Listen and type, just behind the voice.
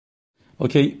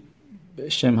اوکی،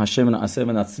 شم هشم نعسه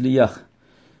و نצליח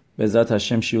בעזרת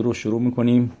השם شروع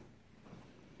میکنیم.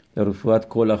 לרפואת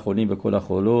כל החולים וכל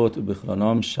החולות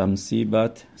ובכללם شمسی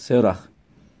בת سرח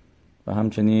و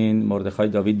همچنین مردخای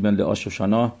داوید بن لئا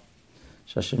شوشانا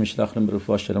שהשם ישלח להם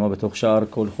ברפואה שלמה בתוך שאר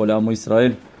כל חולי עמו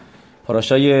ישראל.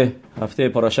 پاراشای هفته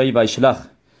پاراشای ویشلح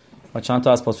و چند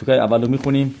تا از پاسوکای اول رو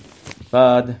میخونیم،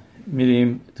 بعد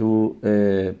میریم تو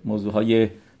موضوعهای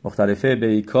مختلفه.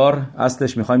 به کار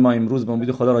اصلش میخوایم ما امروز به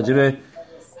امید خدا راجع به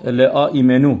لئا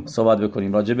ایمنو صحبت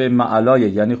بکنیم، راجع به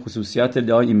معلای یعنی خصوصیات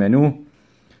لئا ایمنو.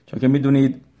 چون که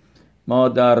میدونید ما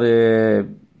در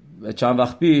چند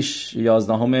وقت پیش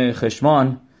 11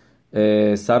 خشمان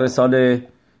سر سال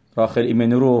راخل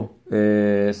ایمنو رو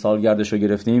سالگردش رو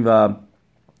گرفتیم و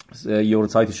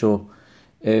یورتسایتش رو،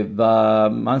 و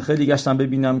من خیلی گشتم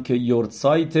ببینم که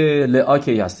یورتسایت لئا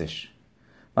کی هستش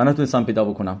و نتونستم پیدا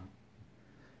بکنم.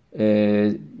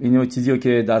 اینو چیزیو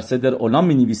که در صدر اولام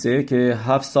می نویسه که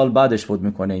 7 سال بعدش فوت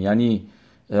میکنه، یعنی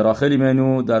راخل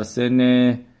ایمنو در سن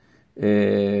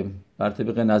بر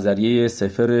طبق نظریه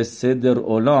سفر صدر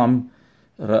اولام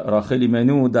راخل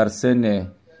ایمنو در سن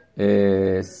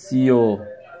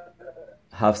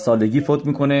 37 سالگی فوت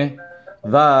میکنه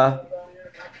و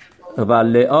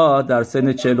لئا در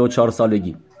سن 44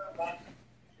 سالگی.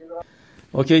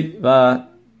 اوکی، و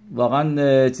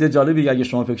واقعا چیز جالبی اگه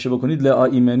شما فکرش بکنید، لئا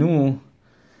ایمنو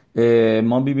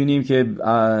ما ببینیم که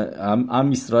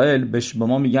اسرائیل به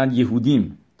ما میگن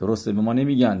یهودیم، درسته؟ به ما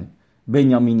نمیگن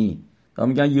بنیامینی، ما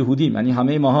میگن یهودیم، یعنی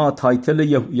همه ماها تایتل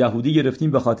یهودی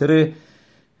گرفتیم به خاطر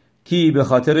کی؟ به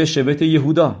خاطر شبت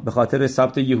یهودا، به خاطر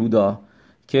سبت یهودا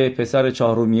که پسر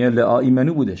چهارمیه لئا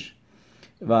ایمنو بودش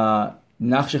و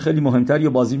نقش خیلی مهمتری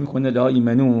رو بازی میکنه لئا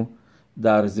ایمنو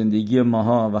در زندگی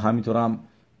ماها و همینطور هم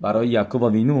برای یعقوب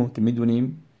وینو که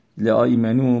میدونیم لئا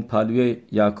ایمنو پهلوی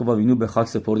یعقوب وینو به خاک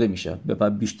سپرده میشه و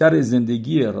بیشتر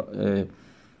زندگی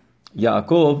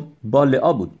یعقوب با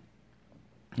لئا بود،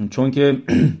 چون که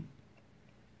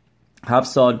 7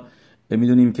 سال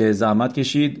میدونیم که زحمت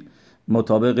کشید.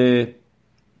 مطابق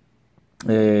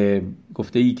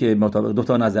گفته ای که مطابق دو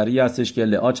تا نظریه هستش که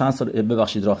لئا چند سال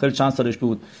راخل چند سالش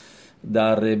بود.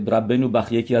 در ربنو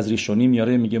بخ یکی از ریشونی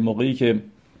میاره، میگه موقعی که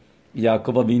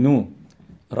یعقوب وینو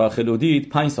راخل رو دید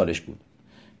 5 سالش بود.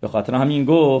 به خاطر همین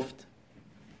گفت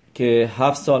که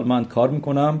 7 سال من کار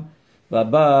میکنم و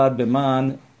بعد به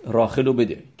من راخل رو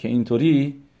بده که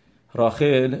اینطوری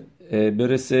راخل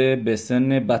برسه به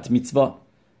سن بت میتوا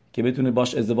که بتونه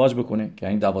باش ازدواج بکنه که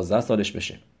این 12 سالش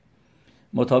بشه.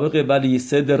 مطابق ولی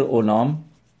صدر اولام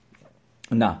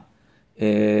نه،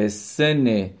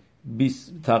 سن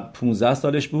 15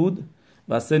 سالش بود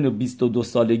و سن 22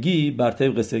 سالگی بر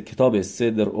طبق کتاب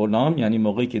صدر اولام، یعنی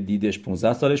موقعی که دیدش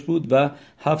 15 سالش بود و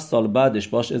 7 سال بعدش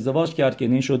باش ازدواج کرد که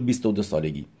این شد 22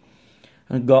 سالگی.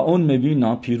 گاون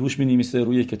میبینا پیروش مینویسه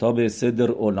روی کتاب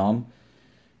صدر اولام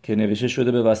که نوشته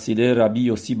شده به وسیله ربی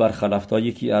یوسی برخلفتا،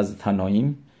 یکی از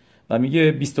تنایم، و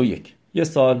میگه 21 یه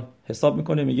سال حساب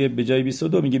میکنه، میگه به جای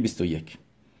 22 میگه 21.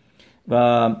 و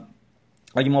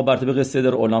اگه ما بر طبق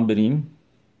صدر اولام بریم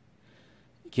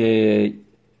که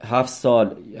 7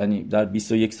 سال یعنی در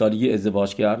 21 سالگی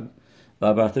ازدواج کرد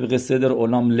و بر طبق صدر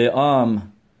اولام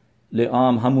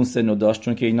لئام همون سنو داشت،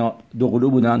 چون که اینا دو قلو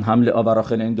بودن، هم لئا و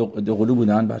راخل این دو قلو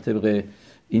بودن بر طبق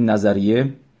این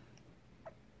نظریه.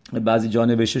 بعضی جا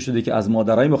نوشته شده که از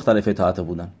مادرای مختلف تحت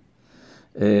بودن،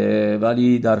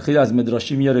 ولی در خیلی از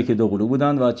مدراشی میاره که دو قلو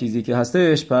بودن و چیزی که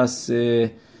هستش. پس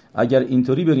اگر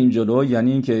اینطوری بریم جلو،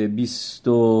 یعنی این که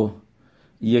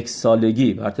 21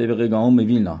 سالگی بر طبق گاون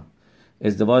ویلنا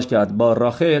ازدواج کرد با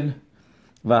راخل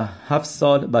و 7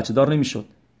 سال بچه دار نمیشد،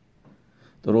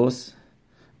 درست؟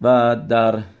 و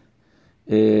در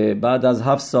بعد از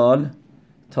 7 سال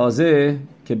تازه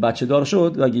که بچه دار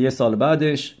شد و یه سال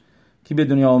بعدش کی به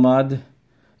دنیا آمد؟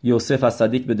 یوسف از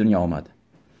صدیق به دنیا آمد،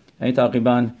 یعنی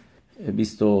تقریبا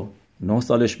 29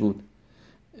 سالش بود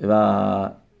و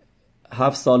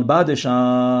 7 سال بعدش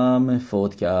هم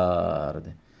فوت کرد،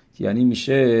 یعنی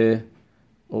میشه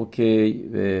اوکی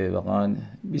واقعا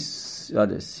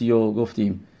 30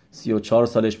 گفتیم 34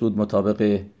 سالش بود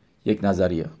مطابق یک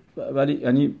نظریه، ولی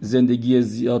یعنی زندگی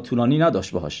زیاد طولانی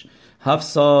نداشت باهاش. 7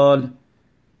 سال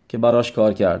که براش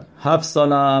کار کرد، 7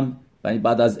 سالم یعنی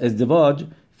بعد از ازدواج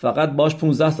فقط باش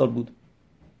 15 سال بود.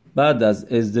 بعد از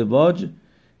ازدواج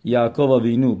یعقوب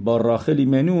وینو با راخل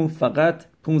ایمنو فقط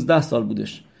 15 سال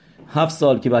بودش، 7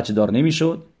 سال که بچه دار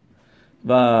نمیشد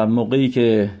و موقعی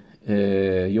که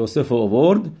یوسف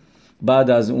آورد، بعد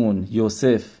از اون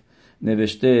یوسف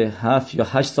نوشته 7 یا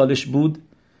 8 سالش بود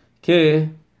که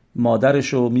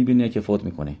مادرشو میبینه که فوت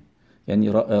میکنه، یعنی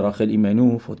راخل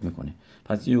ایمنو فوت میکنه.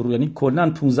 پس یعنی کلا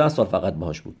 15 سال فقط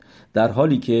باهاش بود، در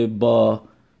حالی که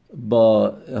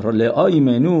با لئا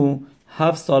ایمنو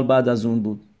 7 سال بعد از اون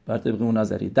بود بر طبق اون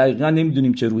نظریه. دقیقاً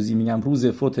نمیدونیم چه روزی، میگم روز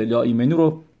فوت لئا ایمنو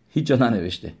رو هیچ جا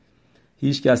ننوشته،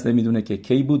 هیچ کس نمیدونه که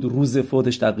کی بود روز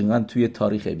فوتش دقیقاً توی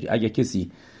تاریخ عبری. اگه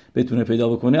کسی بتونه پیدا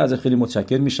بکنه ازش خیلی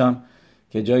متشکر میشم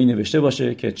که جایی نوشته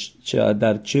باشه که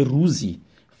در چه روزی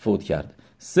فوت کرد.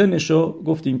 سنشو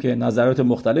گفتیم که نظریات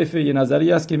مختلفه. یه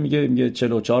نظریه است که میگه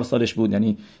 44 سالش بود،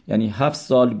 یعنی 7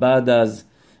 سال بعد از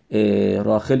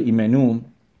راخل ایمنو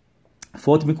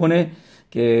فوت میکنه،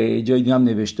 که جایی هم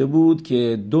نوشته بود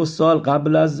که 2 سال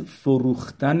قبل از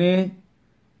فروختن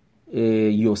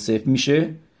یوسف میشه،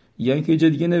 یا اینکه جای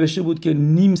دیگه نوشته بود که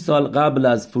نیم سال قبل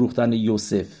از فروختن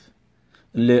یوسف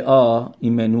لئا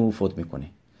ایمنو فوت میکنه.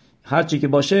 هر چی که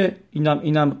باشه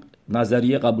اینم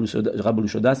نظریه قبول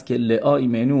شده است که لئا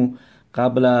ایمنو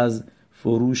قبل از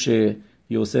فروش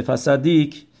یوسف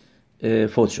الصدیق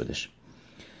فوت شدش.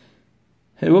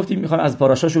 گفتیم میخوام از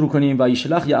پاراشا شروع کنیم. و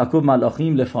یشلح یعقوب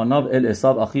ملاخیم لفاناو ال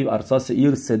عصاب اخیو ارسا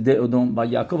سعیر سده ادم. و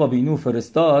یعقوب بینو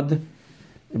فرستاد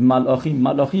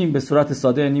ملاخیم به صورت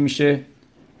ساده یعنی میشه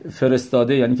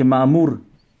فرستاده، یعنی که مأمور،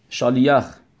 شالیخ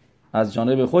از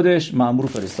جانب خودش مأمور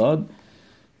فرستاد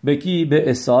به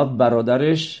عصاب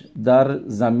برادرش در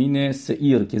زمین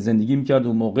سعیر که زندگی میکرد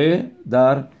اون موقع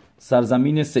در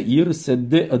سرزمین سعیر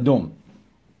سده ادم.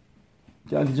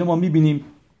 که از اینجا ما میبینیم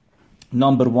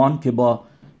نمبر 1 که با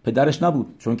پدرش نبود،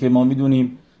 چون که ما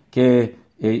میدونیم که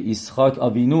اسحاق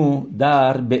آوینو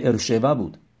در بئرشبا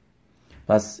بود.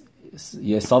 پس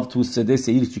عصاب تو سده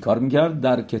سعیر چی کار میکرد؟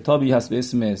 در کتابی هست به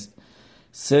اسم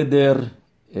سدر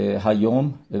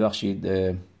هیوم،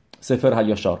 سفر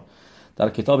هیاشار، در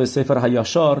کتاب سفر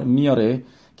هیاشار میاره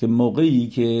که موقعی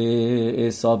که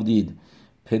عصاب دید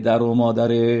پدر و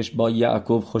مادرش با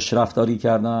یعقوب خوش رفتاری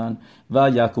کردن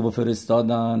و یعقوب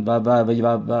فرستادن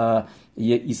و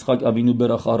اسحاق آوینو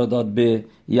براخا را داد به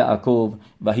یعقوب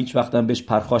و هیچ وقت هم بهش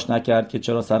پرخاش نکرد که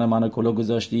چرا سر منو کلاه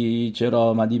گذاشتی، چرا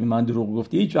آمدی به من دروغ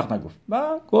گفتی، هیچ وقت نگفت. و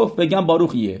گفت بگم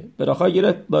باروخیه، براخا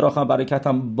گرفت، براخا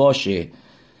برکتم باشه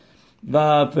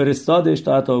و فرستادش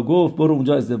تا گفت برو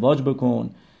اونجا ازدواج بکن.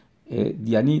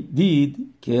 یعنی دید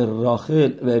که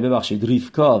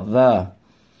ریفکا و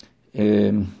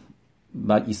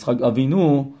اسحاق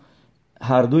آوینو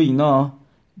هر دو اینا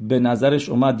به نظرش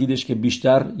اومد، دیدش که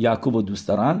بیشتر یعقوب رو دوست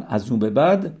دارن، از اون به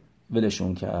بعد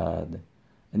ولشون کرد.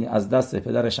 یعنی از دست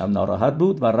پدرش هم ناراحت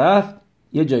بود و رفت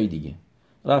یه جای دیگه،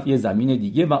 رفت یه زمین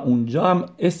دیگه و اونجا هم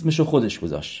اسمشو خودش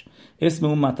گذاشت، اسم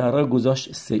اون منطقه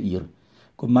گذاشت سعیر.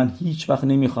 گفت من هیچ وقت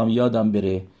نمیخوام یادم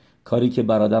بره کاری که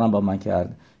برادرم با من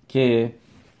کرد که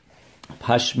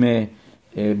پشم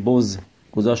بز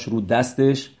گذاشت رو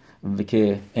دستش و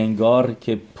که انگار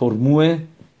که پرموه.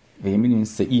 و میدونین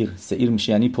سعیر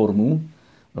میشه یعنی پرمو،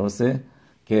 درسته؟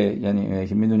 که یعنی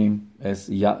که میدونیم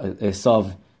عصاب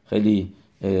خیلی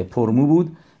پرمو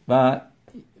بود و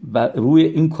روی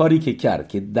این کاری که کرد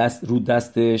که رو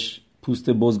دستش پوست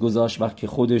بز گذاشت وقتی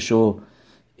خودشو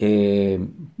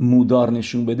مودار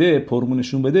نشون بده، پرمو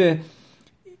نشون بده،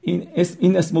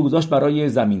 این اسمو گذاشت برای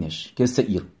زمینش که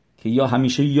سعیر، که یا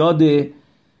همیشه یاد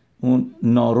اون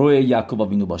نارو یعقوب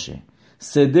آوینو باشه.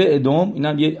 سده ادم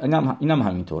اینم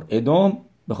همینطور، ادم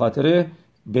به خاطر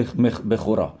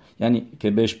بخورا، یعنی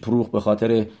که بهش فروخت، به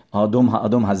خاطر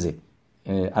آدم هزه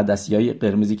عدسیای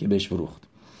قرمزی که بهش فروخت،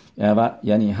 و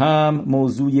یعنی هم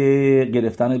موضوع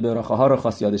گرفتن براخه ها رو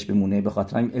خواست یادش بمونه، به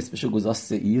خاطر این اسمشو گذاشت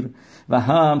سعیر، و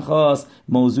هم خواست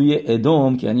موضوع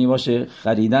ادم که یعنی باشه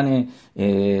خریدن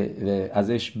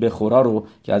ازش بخورا رو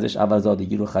که ازش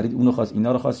اولزادگی رو خرید، اونو خواست،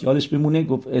 اینا رو خواست یادش بمونه.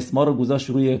 گفت اسما رو گذاشت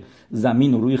روی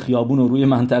زمین و روی خیابون و روی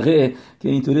منطقه که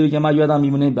اینطوری بگه من یادم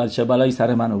میمونه بچه بلایی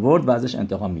سر من آورد و ازش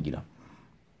انتقام میگیرم.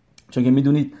 چون که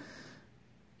میدونید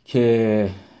که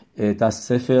در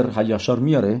سفر هیاشار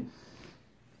میاره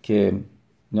که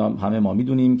همه ما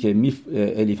میدونیم که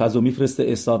الیفز رو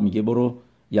میفرسته عصاب، میگه برو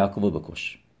یعقوب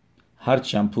بکش، هر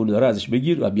چی هم پول داره ازش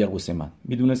بگیر و بیار واسه من.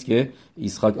 میدونست که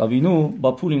اسحاق آوینو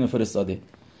با پول اینو فرستاده.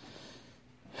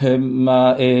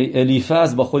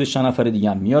 الیفز با خودش چند نفر دیگه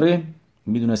هم میاره.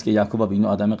 میدونست که یعقوب آوینو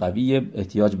آدم قویه،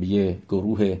 احتیاج به یه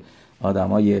گروه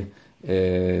آدمای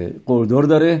قلدر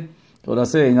داره،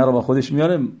 خلاصه اینا رو با خودش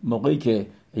میاره. موقعی که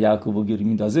یعقوبو گیر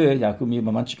میندازه، یعقوب میگه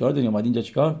با من چیکار داری، اومدی اینجا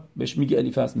چیکار؟ بهش میگه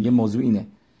الیفز، میگه موضوع اینه،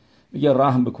 میگه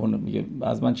رحم بکن، میگه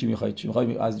از من چی میخوای؟ چی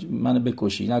میخوای از منو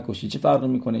بکشی نکشی چه فرقی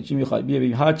میکنه؟ چی میخوای؟ بیا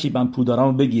ببین هر چی من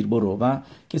پودارامو بگیر برو، و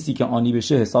کسی که آنی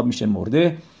بشه حساب میشه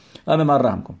مرده، و به من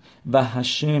رحم کن. و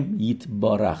هشم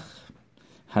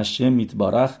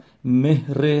یتبارخ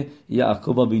مهر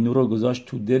یعقوب آوینو رو گذاشت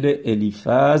تو دل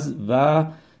الیفز و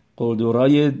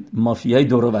قلدرای مافیای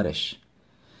دور و برش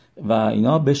و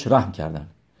اینا بهش رحم کردن.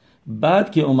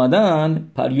 بعد که اومدن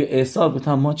پریو عیسی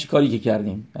گفتن ما چی کاری که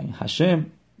کردیم؟ یعنی هشم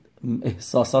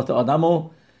احساسات آدمو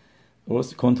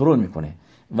کنترل میکنه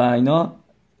و اینا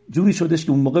جوری شدش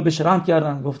که اون موقع بهش رحم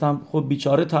کردن. گفتم خب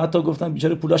بیچاره، تا حتی گفتن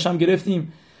بیچاره پولاش هم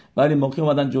گرفتیم، ولی موقع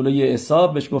اومدن جلوی عیسی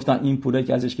بهش گفتن این پوله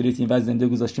که ازش گرفتیم و زنده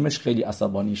گذاشتیمش، خیلی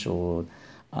عصبانی شد.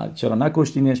 چرا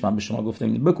نکشتینش؟ من به شما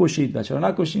گفتم بکشید و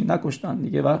چرا نکشتن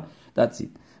دیگه و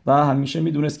ددسید. و همیشه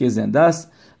میدونست که زنده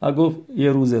است و گفت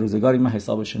یه روزگاری من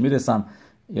حسابش میرسم.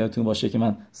 یادتون باشه که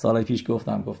من سال پیش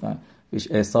گفتم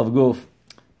پیش عیسی گفت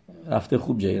رفته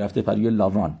خوب جایی، رفته پریو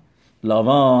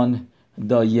لاوان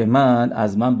دایما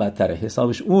از من بدتره،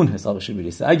 حسابش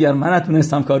میرسه. اگر من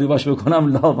نتونستم کاری باش بکنم،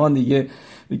 لاوان دیگه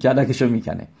کلکشو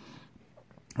میکنه.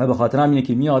 و به خاطر همینه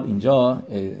که میاد اینجا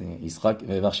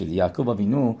یعقوب و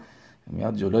وینو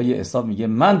میاد جلوی عیسی میگه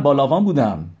من با لاوان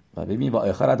بودم و ببین با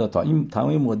آخر تا این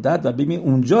تمام مدت و ببین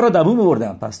اونجا رو دووم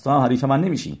بردم، پس تو هم حریف من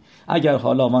نمیشی. اگر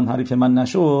لاوان حریف من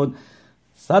نشد،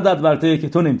 صدت برته که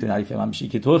تو نمیتونی حریف من بشی،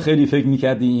 که تو خیلی فکر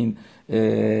میکردی این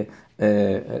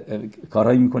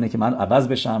کارایی میکنه که من عوض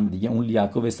بشم دیگه، اون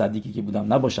یعقوب صدیقی که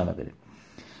بودم نباشم و بره.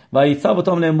 و ایتسا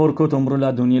بتام لمرکو تمرو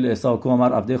لدونیل عیسی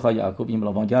کومر عبد خای یعقوب این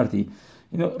لاوان گردی.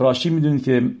 اینو راشی میدونید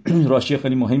که راشی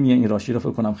خیلی مهمیه. این راشی رو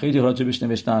فکر کنم خیلی راجبش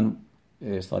نوشتن،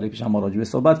 سال پیش هم ما راجبش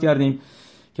صحبت کردیم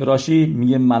که راشی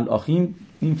میگه ملاخیم،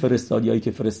 این فرستادیایی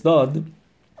که فرستاد،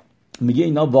 میگه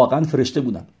اینا واقعا فرشته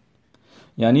بودن،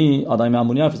 یعنی آدم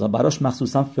معمولی فرستاد، براش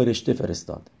مخصوصا فرشته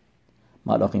فرستاد،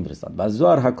 ملاخیم فرستاد. و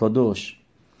زوار حکادوش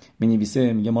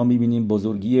می‌نویسه، میگه ما میبینیم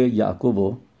بزرگی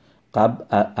یعقوبو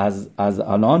از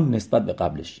الان نسبت به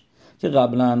قبلش، که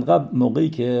قبل موقعی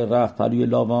که رفت پلوی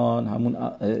لاوان، همون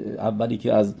اولی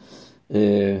که از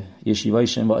یشیوای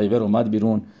شم و ایور اومد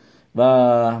بیرون و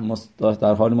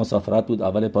در حال مسافرت بود،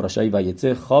 اول پاراشای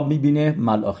ویتسه، خواب میبینه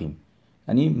ملاخیم.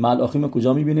 یعنی ملاخیم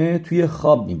کجا میبینه؟ توی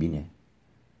خواب میبینه.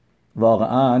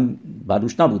 واقعا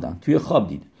بروش نبودن، توی خواب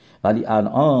دید. ولی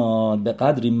الان به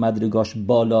قدری مدرگاش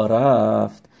بالا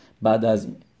رفت، بعد از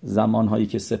زمانهایی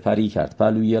که سپری کرد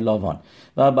پلوی لاوان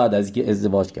و بعد از که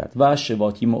ازدواج کرد و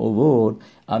شباتیم اوورد،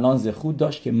 الان زخود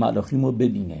داشت که ملاخیم رو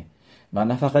ببینه و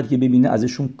نه فقط که ببینه،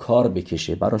 ازشون کار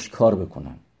بکشه، براش کار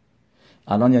بکنن.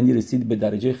 الان یعنی رسید به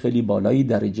درجه خیلی بالایی،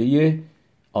 درجه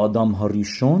آدم ها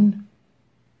ریشون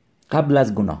قبل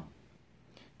از گناه،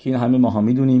 که این همه ما ها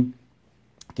میدونیم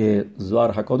که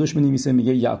زوار حکادوش می‌نویسه،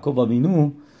 میگه یعقوب و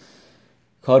وینو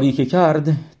کاری که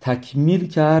کرد تکمیل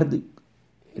کرد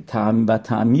و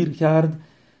تعمیر کرد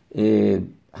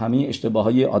همه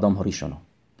اشتباههای آدم ها ریشونو.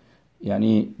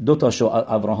 یعنی دو تاشو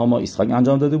ابراهام و اسحاق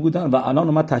انجام داده بودن و الان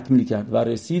اومد تکمیل کرد و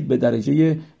رسید به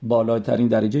درجه بالاترین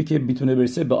درجه که میتونه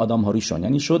برسه به آدم ها ریشون،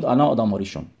 یعنی شد الان آدم ها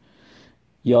ریشون،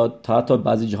 یا حتی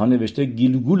بعضی جاها نوشته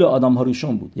گیلگول آدم ها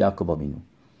ریشون بود یعقوب و وینو.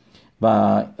 و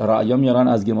رأیا میارن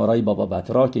از گمارای بابا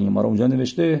بطرا که گمارا اونجا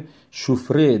نوشته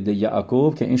شفره د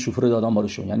یعقوب، که این شفره د آدم ها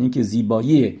ریشون، یعنی که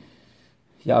زیبایی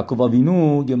یعقوب و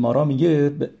وینو، گمارا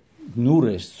میگه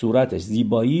نورش، صورتش،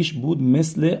 زیباییش بود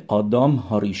مثل آدم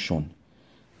هاریشون،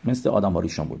 مثل آدم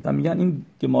هاریشون بود. و میگن این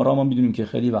گمارا ما میدونیم که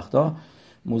خیلی وقتا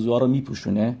موضوعا رو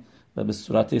میپوشونه و به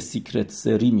صورت سیکرت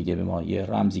سری میگه به ما، یه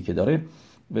رمزی که داره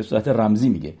به صورت رمزی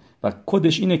میگه و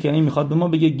کدش اینه که این میخواد به ما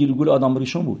بگه گیلگول آدم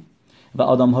هاریشون بود. و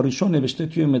آدم هاریشون نوشته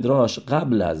توی مدراش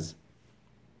قبل از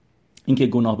اینکه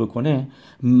گناه بکنه،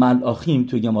 ملاخیم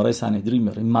توی گمارای سنهدرین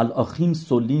میاره، ملاخیم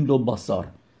سولین لو باسار،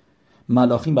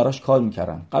 ملاخیم براش کار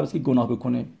میکردن قبل از که گناه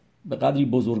بکنه. به قدری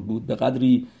بزرگ بود، به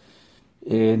قدری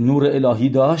نور الهی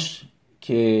داشت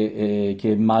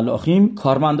که ملاخیم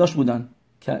کارمنداش بودن،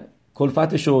 که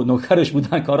کلفتش و نوکرش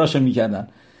بودن، کاراشو میکردن.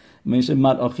 میشه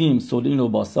ملاخیم سولین لو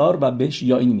باسار و بهش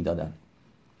یائین میدادن.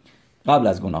 قبل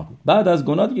از گناه بود. بعد از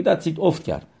گناه دیگه دستیت افت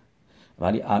کرد.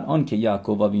 ولی الان که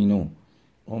یعقوب و وینو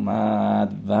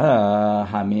اومد و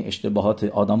همه اشتباهات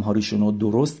آدم هاریشون رو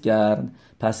درست کرد،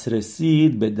 پس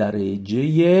رسید به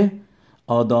درجه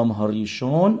آدم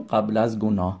هاریشون قبل از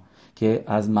گناه که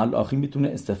از ملاخیم میتونه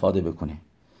استفاده بکنه.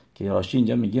 که راشی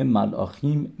اینجا میگه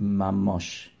ملاخیم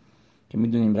مماش، که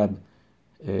میدونیم رب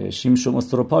شیمشون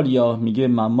استروپالیا میگه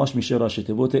مماش میشه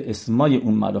راشته بوت اسمای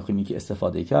اون ملاخیمی که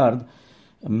استفاده کرد،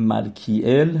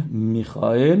 ملکیل،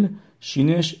 میخائیل،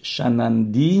 شینش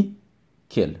شنندی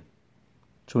کل،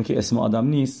 چون که اسم آدم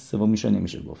نیست سومیشو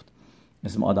نمیشه گفت،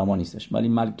 اسم آدم ها نیستش، ولی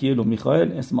ملکیل و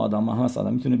میخائیل اسم آدم ها هست،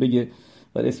 آدم میتونه بگه،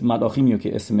 ولی اسم ملاخیمیو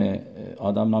که اسم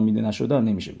آدم نامیده نشده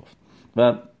نمیشه گفت.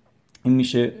 و این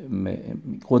میشه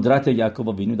قدرت یعقوب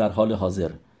و وینو در حال حاضر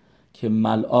که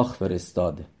ملاخ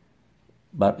فرستاد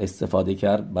بر استفاده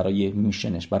کرد برای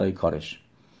میشنش، برای کارش.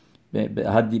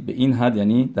 به این حد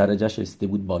یعنی درجهش رسیده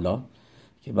بود بالا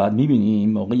که بعد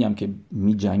میبینیم موقعی هم که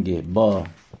میجنگه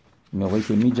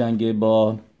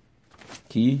با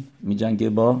کی؟ میجنگه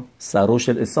با سروش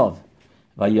الاساو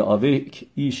و یاوک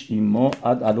ایش ایمو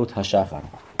اد الو تشخر.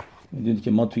 میدونید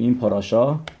که ما توی این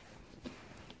پاراشا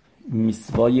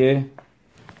میسوای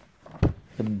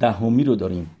 10 رو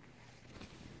داریم.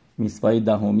 میسوای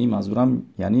 10 منظورم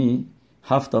یعنی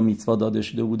 7 میسوا داده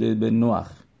شده بوده به نوح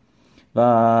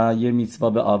و یه میسوا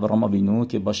به آبرام آوینو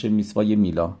که باشه میسوای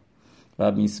میلا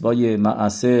و میسوای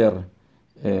معصر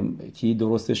کی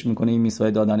درستش میکنه. این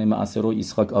میسوای دادن معصر رو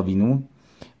اسحاق آوینو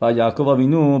و یعقوب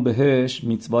آوینو بهش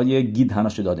میسوای گید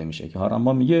هناشو داده میشه که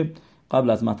هارمبا میگه قبل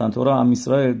از متن تورا هم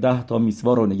اسرائیل 10 تا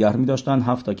میسوا رو نگه می‌داشتن،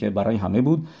 7 تا که برای همه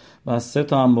بود و 3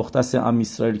 تا هم مختص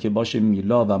اسرائیل که باشه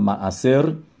میلا و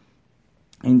معصر.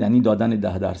 این یعنی دادن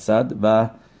 10% و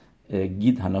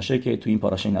گید هناشه که تو این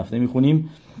پاراشه این هفته میخونیم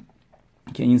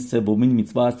که این سومین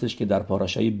میتوا هستش که در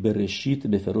پاراشای برشیت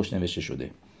به فروش نوشته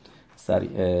شده.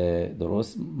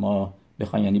 درست ما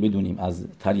بخوایم یعنی بدونیم از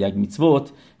تریگ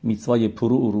میتوات، میتوای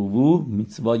پرو اروو،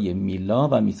 میتوای میلا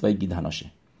و میتوای گید هناشه.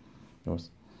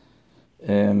 درست.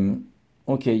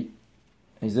 اوکی،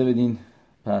 اجازه بدین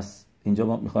پس اینجا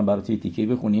ما میخوایم برای تیکه‌ای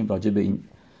بخونیم راجع به این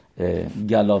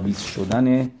گلاویز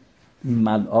شدن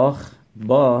ملاخ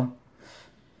با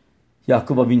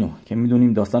یعقوب آوینو که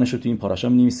میدونیم داستانش رو تو این پاراشا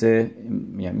می‌نویسه.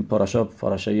 یعنی این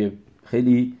پاراشای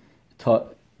خیلی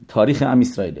تاریخ ام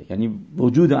اسرائیل، یعنی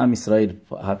وجود ام اسرائیل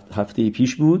هفته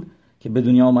پیش بود که به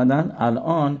دنیا آمدن.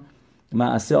 الان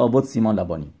معصه آباد سیمان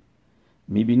لبانی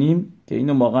میبینیم که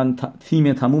اینو واقعا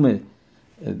تیم تموم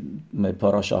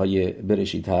پاراشاهای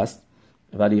برشیت هست.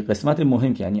 ولی قسمت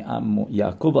مهم که یعنی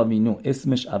یعقوب آوینو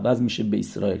اسمش عوض میشه به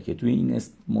اسرائیل که توی این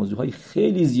موضوعهای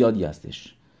خیلی زیادی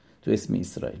هستش تو اسم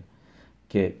اسرائیل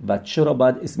که و چرا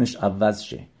باید اسمش عوض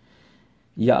شه.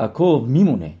 یعقوب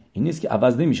میمونه، این نیست که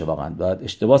عوض نمیشه. واقعا باید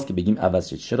اشتباهه که بگیم عوض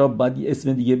شه. چرا باید یه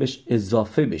اسم دیگه بهش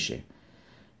اضافه بشه؟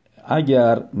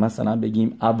 اگر مثلا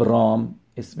بگیم ابرام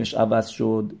اسمش عوض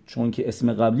شد چون که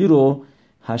اسم قبلی رو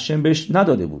هشم بهش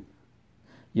نداده بود،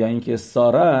 یا اینکه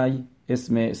سارای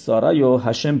اسم سارای رو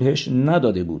هشم بهش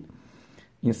نداده بود،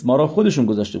 این اسما رو خودشون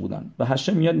گذاشته بودن و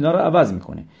هشم میاد اینا رو عوض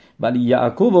میکنه. ولی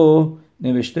یعقوب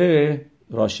نوشته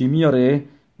راشی میاره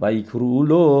و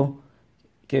یکرولو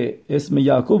که اسم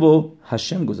یعقوب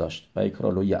هشم گذاشت و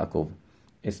یکرولو یعقوب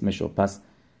اسمشو. پس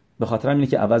به خاطر اینه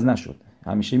که عوض نشد،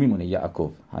 همیشه میمونه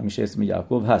یعقوب، همیشه اسم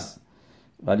یعقوب هست.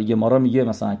 ولی گمارا میگه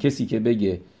مثلا کسی که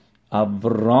بگه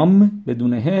ابرام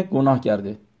بدون ه گناه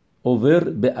کرده، اوور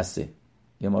به اسه.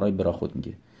 گمارای برا خود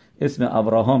میگه اسم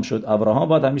ابراهام شد ابراهام،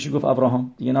 باید همیشه گفت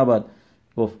ابراهام دیگه، نباید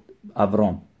گفت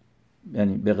ابرام.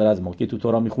 یعنی به غیر از موقعی تو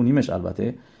تورا میخونیمش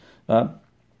البته و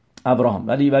ابراهام،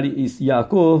 ولی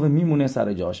یعقوب میمونه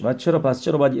سر جاش. و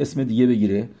چرا باید اسم دیگه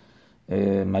بگیره؟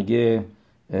 مگه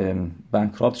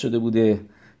بانکراپت شده بوده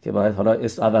که باید حالا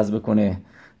اسم عوض بکنه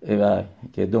و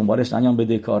که دنبالش نیام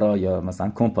بده کارا، یا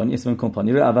مثلا کمپانی اسم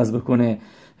کمپانی رو عوض بکنه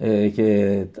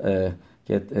که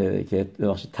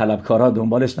طلبکارا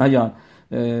دنبالش نیان؟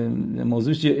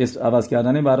 موضوع چیه؟ اسم عوض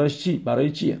کردن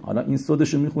برای چیه؟ حالا این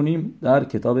صدشو میخونیم در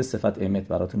کتاب صفت امت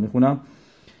براتون میخونم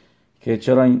که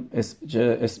چرا این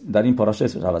اسم در این پاراشه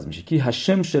اسم عوض میشه. کی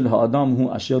هشم شل آدم هو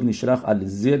اشر نشرخ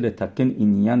الزه لتکن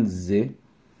اینیان زه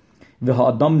و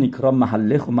آدم نیکرا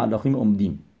محلخ و ملاخیم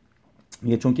امدیم.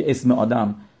 میگه چون که اسم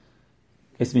آدم،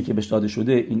 اسمی که بهش داده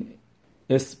شده، این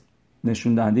اسم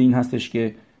نشون دهنده این هستش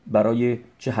که برای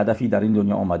چه هدفی در این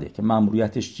دنیا آمده، که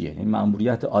مأموریتش چیه. این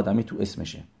مأموریت آدمی تو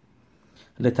اسمشه،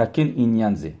 لتکن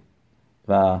اینیان زه،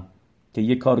 و که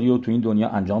یه کاری رو تو این دنیا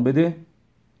انجام بده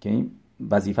که این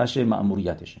وظیفش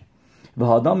مأموریتشه. و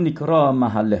آدم نیکرا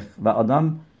محلخ، و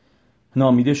آدم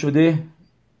نامیده شده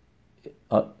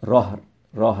راه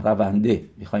رونده،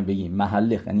 میخوایم بگیم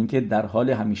محلخ یعنی که در حال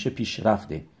همیشه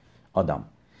پیشرفته آدم.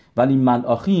 ولی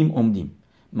ملاخیم امدیم،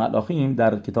 ملاخیم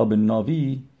در کتاب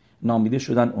ناوی نامیده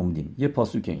شدن امدیم. یه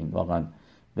پاسوک این واقعا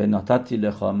به ناتتی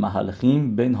لخا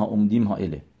محلخیم بین ها امدیم ها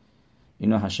اله.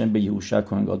 اینو هشم به یهوشع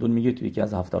کوهن گادول میگه توی یکی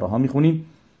از هفتارها میخونیم.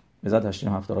 بذات هشم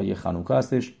هفتارهای خانوکا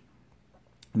هستش.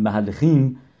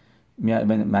 محلخیم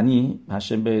معنی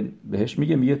هشم بهش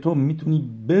میگه تو میتونی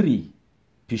بری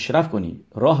پیشرفت کنی،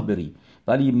 راه بری،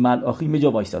 ولی ملاخیم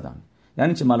جا وایسادن.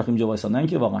 یعنی چه ملاخیم جا وایسادن؟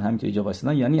 که واقعا همینطوری جا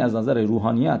وایسادن، یعنی از نظر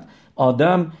روحانیت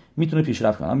آدم میتونه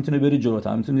پیشرفت کنه، میتونه بره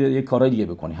جلوتر، میتونه یه کارای دیگه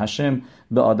بکنه. هشم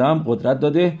به آدم قدرت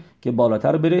داده که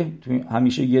بالاتر بره،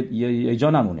 همیشه یه جا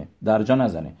نمونه، در جا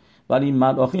نزنه. ولی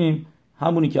ملاخیم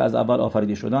همونی که از اول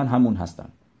آفریده شدن همون هستن،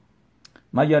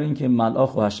 مگر اینکه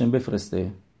ملاخ و هشم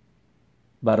بفرسته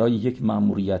برای یک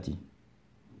مأموریتی.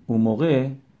 اون موقع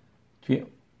توی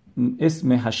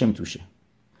اسم هشم توشه،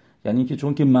 یعنی که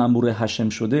چون که مأمور هشم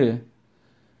شده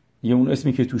یه اون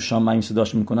اسمی که تو شام این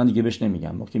صداش میکنن دیگه بهش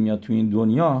نمیگن. وقتی میاد تو این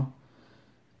دنیا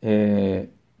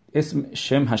اسم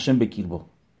شم هشم بکیربو،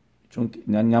 چون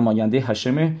نماینده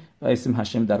هشمه و اسم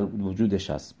هشم در وجودش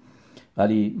هست.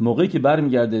 ولی موقعی که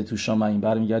برمیگرده تو شام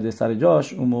برمیگرده سر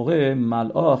جاش، اون موقع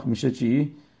ملاخ میشه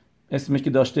چی؟ اسمش که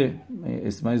داشته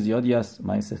اسمای زیادی هست.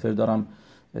 من این سفر دارم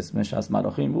اسمش از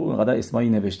ملاخیم بود، اونقدر اسمایی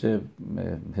نوشته،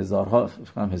 هزارها،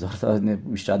 فکر کنم 1000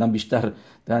 تا بیشتر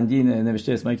دندی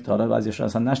نوشته اسمایی که تا حالا بعضیش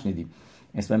اصلا نشنیدیم.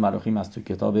 اسم ملاخیم از تو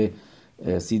کتاب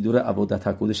سیدور عبودت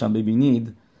حکودش هم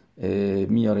ببینید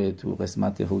میاره تو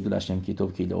قسمت حدود الاشم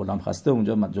کتاب کیل اولم خسته،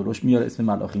 اونجا جلوش میاره اسم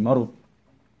ملاخیم ها رو،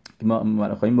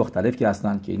 ملاخیم مختلف که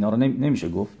هستن که اینا رو نمیشه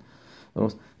گفت،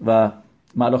 درست؟ و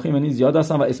ملاخیم یعنی زیاد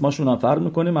هستن و اسمشون هم فرق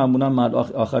میکنه. معمولا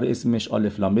ملاخ آخر اسمش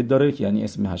الف لام ب داره که یعنی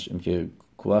اسم هشم که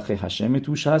کوخ هشم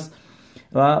توش هست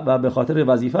و به خاطر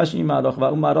وظیفه‌اش این ملاخ و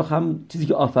اون ملاخ هم چیزی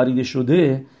که آفریده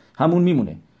شده همون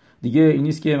میمونه دیگه. این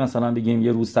نیست که مثلا بگیم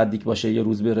یه روز صدیق باشه یه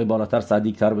روز بره بالاتر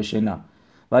صدیق تر بشه، نه.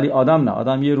 ولی آدم نه،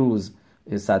 آدم یه روز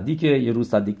صدیقه، یه روز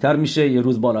صدیق تر میشه، یه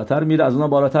روز بالاتر میره، از اونها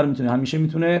بالاتر میتونه، همیشه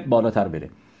میتونه بالاتر بره.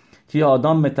 که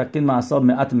آدم متکن معصاب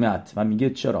مئت و میگه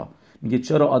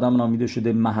چرا آدم نامیده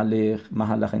شده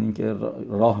محلخ، این که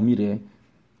راه میره؟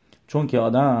 چون که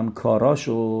آدم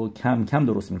کاراشو کم کم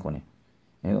درست میکنه.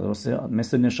 درسته؟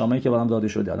 مثل نشامه‌ای که آدم داده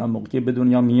شده، آدم موقعی به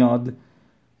دنیا میاد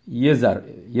یه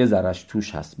ذره‌اش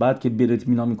توش هست، بعد که بیرت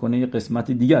مینا میکنه یه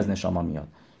قسمتی دیگه از نشامه میاد.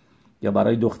 یا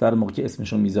برای دختر موقعی که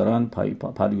اسمشون میذارن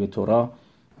پلوی تورا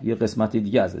یه قسمتی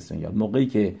دیگه از اسم میاد. موقعی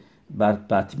که بر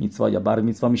میtzوا یا بر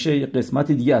میtzوا میشه یه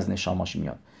قسمتی دیگه از نشاماش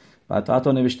میاد. بعد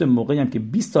حتی نوشته موقعی هم که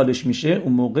 20 سالش میشه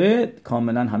اون موقع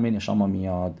کاملا همه نشاما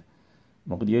میاد،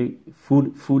 موقع دیگه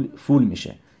فول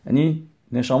میشه. یعنی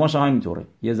نشاماش هم همینطوره،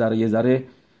 یه ذره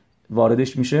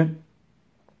واردش میشه.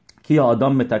 که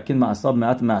آدم متکن معصاب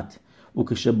مئت او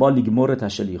که شبا لیگمور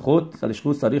تشلی خود سالش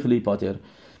خود صریخ لیپاتر.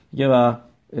 یه و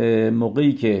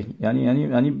موقعی که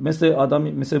یعنی مثل آدم،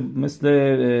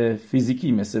 مثل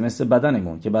فیزیکی، مثل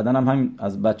بدنمون که بدنم هم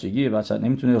از بچگی بچه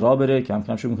نمیتونه راه بره، کم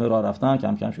کم شروع میکنه راه رفتن،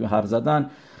 کم کم شروع حرف زدن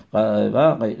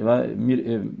و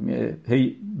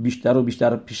هی بیشتر و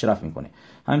بیشتر پیشرفت میکنه.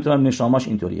 همینطور هم نشاماش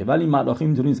اینطوریه. ولی ملاخی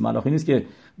اینطوری نیست. ملاخی نیست که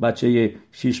بچه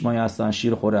 6 ماهه هستن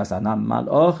شیر خوره هستن، نه.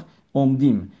 ملاخ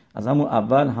عمدیم از همون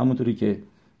اول، همونطوری که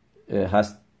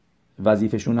هست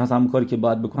وظیفه‌شون هست، همون کاری که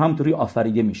باید بکنن همونطوری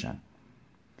آفریده میشن.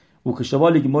 او که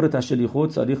شوالی که مورد تشلی خود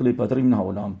صادق لیپاتر این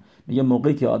حولام، میگه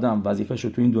موقعی که آدم وظیفه‌شو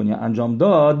تو این دنیا انجام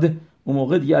داد اون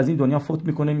موقع دیگه از این دنیا فوت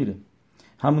میکنه میره.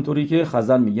 همونطوری که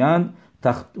خزل میگن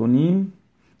تختونیم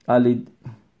علی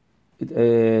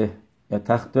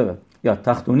یا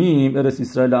تختونیم ارس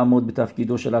اسرائیل عمود به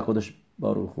تفکیدو شلا خودش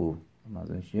باروخو،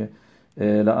 معنیش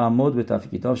لعمود به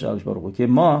تفکیداش شلش باروخو، که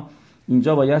ما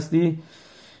اینجا بایستی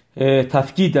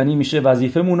تفکید یعنی میشه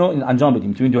وظیفه‌مون رو انجام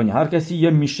بدیم تو این دنیا. هر کسی یه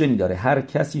میشنی داره، هر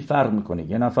کسی فرق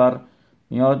میکنه. یه نفر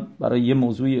میاد برای یه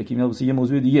موضوعی که میاد واسه یه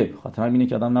موضوع دیگه، خاطر همینه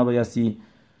که آدم نبایستی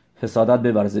حسادت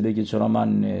ببرزه، بگه چرا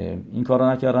من این کارو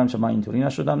نکردم، چرا من اینطوری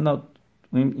نشدم. نه،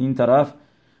 این طرف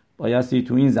بایستی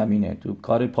تو این زمینه، تو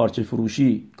کار پارچه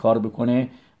فروشی کار بکنه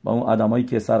با اون آدمایی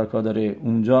که سر کار داره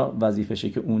اونجا، وظیفشه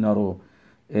که اونا رو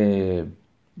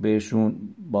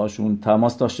باشون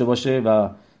تماس داشته باشه و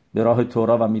به راه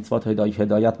تورا و میتوات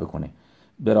هدایت بکنه،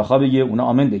 براخا بگه، اونا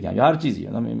آمن بگن یا هر چیزی.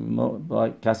 با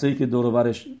کسایی که دور و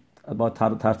برش با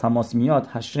تر تماس میاد،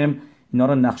 هشم اینا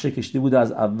رو نقشه کشیده بوده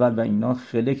از اول و اینا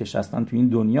خلقش هستن تو این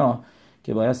دنیا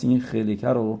که باید این خلقه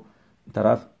رو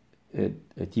طرف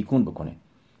تیکون بکنه.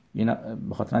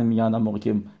 به خاطر این میگن موقعی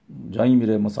که جایی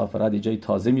میره مسافرت، جایی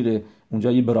تازه میره،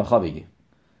 اونجا یه براخا بگه.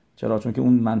 چرا؟ چون که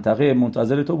اون منطقه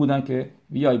منتظر تو بودن که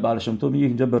بیای برشم، تو میگی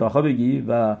اینجا براخا بگی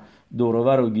و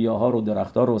دورور و گیاها رو،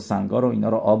 درختار و سنگا رو، اینا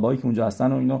رو، آبایی که اونجا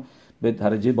هستن و اینو به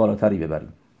درجه بالاتری ببریم.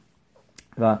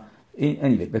 و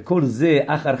این به کل زه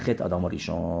اخر خط آدم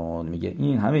ریشون میگه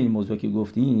این همه این موضوع که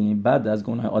گفتیم بعد از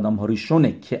گناه آدم ها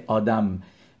ریشونه که آدم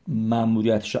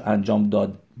مأموریتشو انجام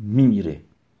داد میمیره.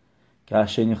 که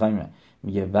شینی خواهیم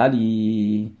میگه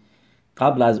ولی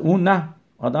قبل از اون نه،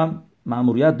 آدم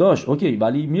مأموریت داشت، اوکی،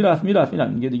 ولی میرفت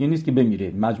میگه دیگه نیست که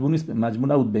بمیره، مجبور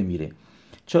نبود بمیره.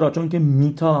 چرا؟ چون که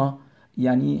میتا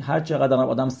یعنی هر چقدر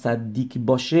آدم صدیق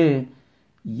باشه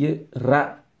یه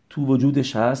رع تو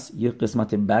وجودش هست، یه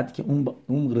قسمت بد که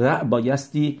اون رع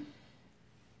بایستی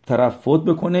طرف فوت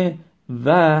بکنه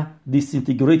و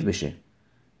دیسینتگریت بشه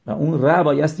و اون رع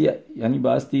بایستی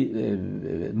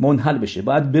منحل بشه،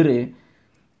 باید بره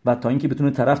و تا اینکه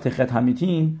بتونه طرف تخت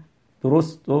همیتین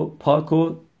درست و پاک و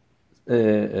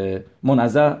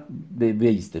منزه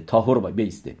بیسته، طاهر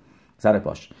بیسته سر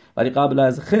پاش. ولی قبل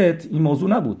از خط این موضوع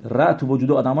نبود، رع تو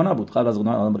وجود آدم ها نبود. قبل از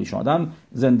آدم ریشون آدم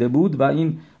زنده بود و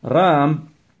این رم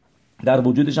در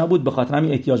وجودش نبود، به خاطر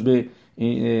همین احتیاج به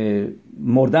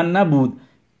مردن نبود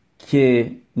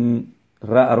که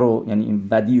رع رو، یعنی این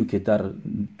بدیو که در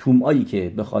تومایی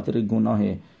که به خاطر گناه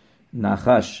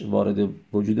نخش وارد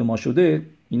وجود ما شده،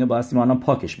 اینو بایستی ما الان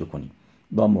پاکش بکنیم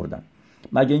با مردن.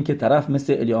 مگه اینکه طرف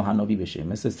مثل الیا حناوی بشه،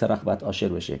 مثل سرخبت آشر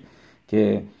بشه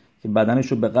که بدنش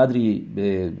رو به قدری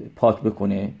پاک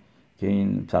بکنه که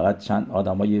این فقط چند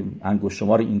آدمای انگشت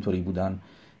شمار اینطوری بودن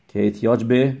که احتیاج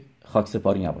به خاک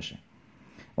سپاری نباشه.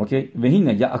 اوکی. و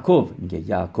هینه یعقوب، میگه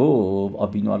یعقوب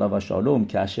آبینو علا و شالوم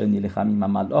که اشر نیل خمیم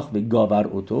ملاخ به گاور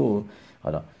اوتو.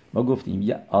 حالا ما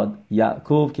گفتیم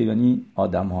یعقوب که یعنی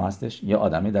آدم ها هستش، یه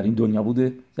آدمه در این دنیا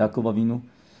بوده یعقوب آبینو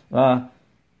و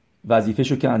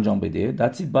وظیفه‌شو که انجام بده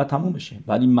دتسید باید تموم بشه.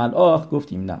 ولی ملاخ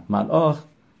گفتیم نه، ملاخ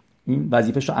این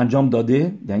وظیفه‌شو انجام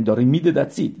داده، یعنی داره میده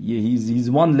دتسید، he's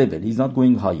one level, he's not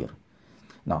going higher.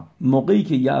 نه، موقعی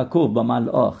که یعقوب با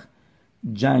ملاخ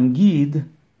جنگید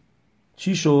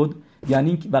چی شد؟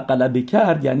 یعنی و غلبه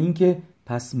کرد، یعنی اینکه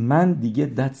پس من دیگه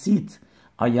دتسید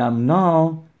I am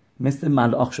now مثل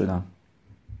ملاخ شدم.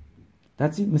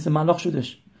 دتسید مثل ملاخ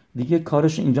شدش دیگه،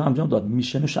 کارش اینجا انجام داد،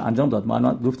 میشنش انجام داد.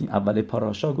 ما گفتیم اول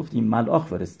پاراشا گفتیم ملاخ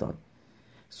فرستاد.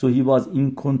 So he was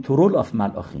in control of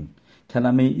ملاخیم.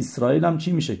 کلمه اسرائیل هم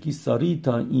چی میشه؟ کی ساری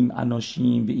تا ایم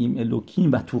اناشیم و ایم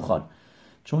الوکیم و توخال.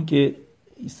 چون که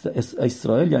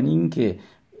اسرائیل یعنی این که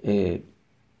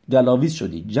گلاویز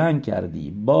شدی، جنگ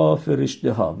کردی با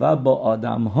فرشته ها و با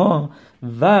آدم ها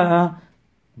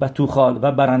و توخال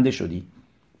و برنده شدی.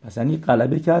 پس یعنی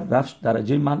غلبه کرد، رفت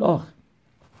درجه ملاخ.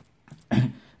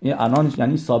 این الان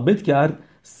یعنی ثابت کرد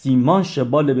سیمان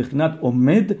شبال بخینت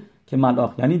امید که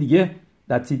ملاخ، یعنی دیگه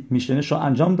دتی میشنش رو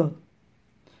انجام داد.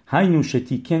 هینو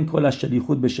شتیکن کل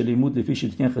شلیخوت به شلیمود لفی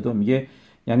شتیکن خطا، میگه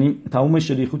یعنی تمام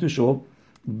شلیخوتش رو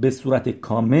به صورت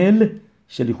کامل،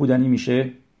 شلیخوت یعنی میشه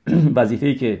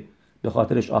وظیفه‌ای که به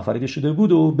خاطرش آفریده شده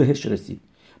بود و بهش رسید.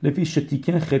 لفی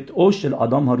شتیکن خطاش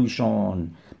الادم هاریشون،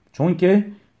 چون که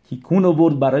تیکون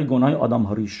آورد برای گناه آدم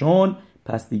هاریشون،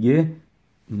 پس دیگه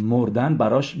مردن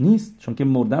براش نیست، چون که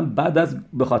مردن بعد از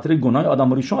به خاطر گناه آدم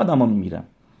هاریشون آدم ها میمیرن.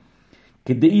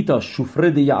 که دیتا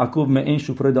شفرد یعقوب من این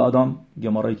شفرد آدم،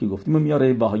 گمارایی که گفتیم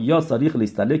میاره و یا صریخ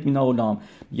لیستلک مینا اولام،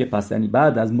 یه پس یعنی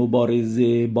بعد از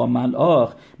مبارزه با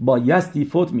ملاخ بایستی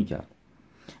فوت میکرد.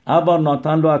 اول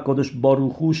ناتن لو اکادش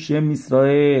باروخو شم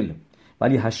اسرائیل،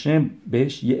 ولی هشم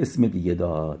بهش یه اسم دیگه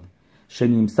داد،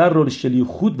 شنیم سر رو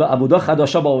شلیخوت و عبودا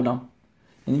خداشا با اولام.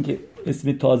 یعنی که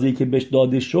اسم تازه‌ای که بهش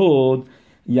داده شد،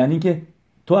 یعنی که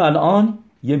تو الان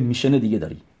یه میشن دیگه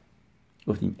داری.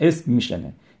 گفتیم اسم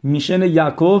میشن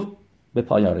یعقوب به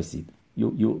پایان رسید،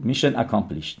 میشن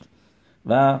accomplished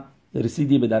و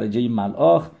رسیدی به درجه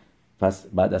ملاخ. پس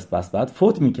بعد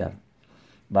فوت میکرد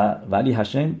و ولی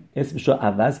هشم اسمشو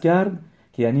عوض کرد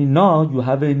که یعنی now you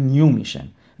have a new mission,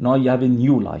 now you have a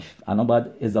new life. الان باید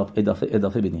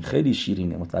اضافه بدین. خیلی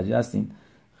شیرینه، متوجه هستین؟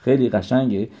 خیلی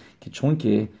قشنگه که چون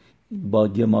که با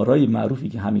گمارای معروفی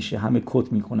که همیشه همه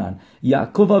کت میکنن،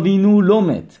 یعقوب وینو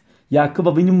لومت، یعقوب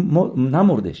وینو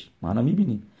نمردش. معنا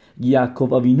میبینیم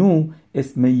یعقوب وینو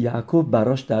اسم یعقوب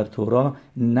براش در تورا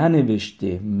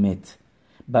ننوشته مت،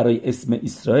 برای اسم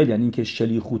اسرائیل یعنی اینکه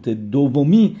شلیخوت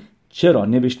دومی چرا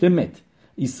نوشته مت،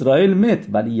 اسرائیل مت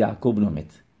ولی یعقوب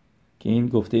نمت، که این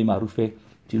گفته معروف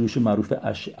پیروش معروف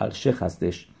الشیخ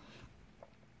هستش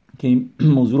که این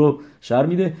موضوع رو شرح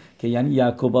میده که یعنی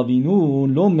یعقوب وینو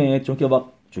لومت،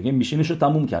 چون که میشینش رو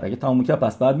تموم کرد، اگه تموم کرد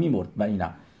پس بعد میمرد. و اینا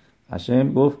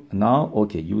هشم گفت نه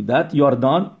اوکی یو دت یو ار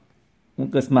دان،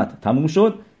 اون قسمت تموم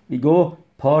شد. میگو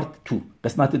پارت 2،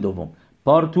 قسمت دوم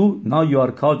پارت 2، now you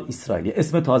are called اسرائیل،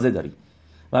 اسم تازه داری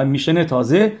و میشن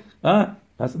تازه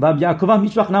و یعقوب هم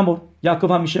هیچ وقت نمرد،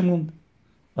 یعقوب هم میشه موند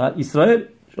و اسرائیل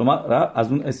شما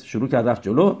از اون اسم شروع کرد رفت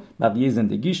جلو بقیه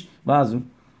زندگیش و از اون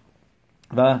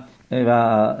و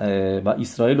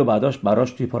اسرائیل رو بعداش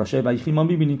براش توی پاراشای ویخی ما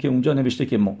میبینیم که اونجا نوشته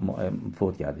که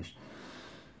فوت کردش.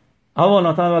 اوا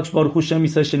ناتان وقش بار خوش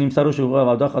میسه شنیم سر و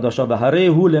شوقا و داخل داشا و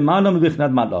هره هول معنا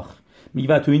میبخند ملاخ.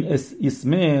 میگه تو این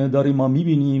اسمه داریم ما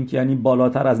میبینیم که یعنی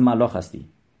بالاتر از ملاخ هستی.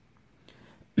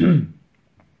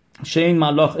 شین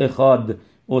ملاخ اخاد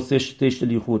اوسش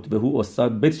تشلیخوت به هو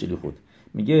استاد بت شلیخوت،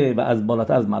 میگه و از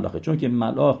بالاتر از ملاخه، چون که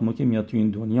ملاخ موقع میاد تو این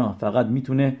دنیا فقط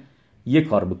میتونه یک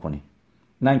کار بکنه،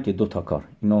 نه اینکه دو تا کار.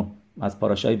 اینو از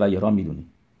پاراشای ویرا میدونی.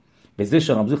 بزه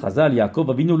شرامزو خزل یعقوب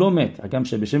و وینو لومت، اگه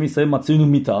میشه بشه میسه ماتسینو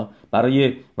میتا،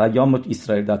 برای و یامت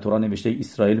اسرائیل در تورا نوشته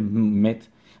اسرائیل مت،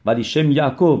 ولی شم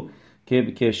یعقوب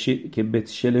که به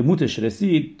شلموتش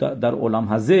رسید در عالم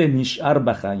هزه نشعر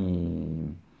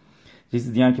بخیم.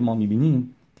 چیز دیگه که ما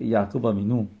میبینیم که یعقوب و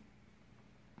وینو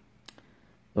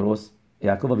درست،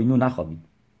 یعقوب و وینو نخوابید،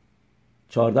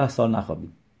 14 سال نخوابید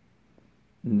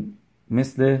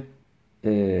مثل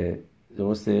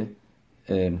درسته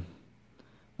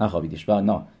نخوابیدش. و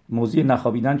نه موضوع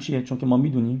نخوابیدن چیه؟ چون که ما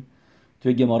میدونیم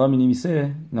توی گمارا می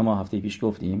نویسه، اینا ما هفته پیش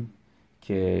گفتیم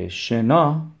که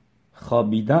شنا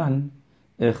خوابیدن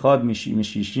اخاد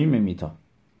میشیشیم میتا،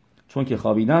 چون که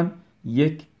خوابیدن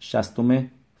 1/60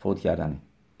 فوت کردنه.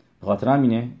 به خاطر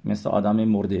همینه مثل آدم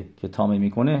مرده که تامه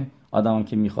میکنه، آدم هم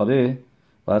که میخوابه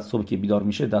باید صبح که بیدار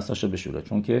میشه دستاشو بشوره،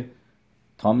 چون که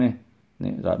تامه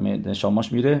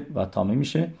نشاماش میره و تامه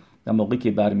میشه. در موقعی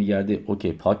که برمیگرده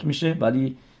اوکی پاک میشه،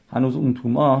 ولی هنوز اون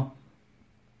توما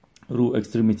رو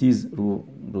اکستریمیتیز، رو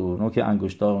نوک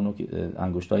انگشتا و نوک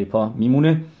انگشتای پا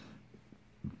میمونه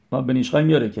و به نیشخای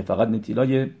میاره که فقط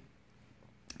نتیلای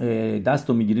دست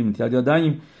رو میگیریم، نتیلای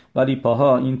داداییم، ولی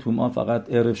پاها این توما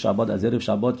فقط عرف شبات، از عرف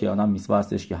شبات که آدم میسوا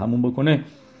هستش که همون بکنه،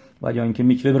 و یا اینکه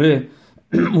میکوه بره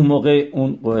اون موقع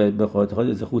اون به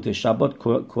خاطر زخوت شبات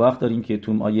کوخ داریم که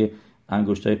تومای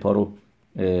انگشتای پا رو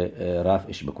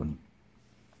رفعش بکنیم.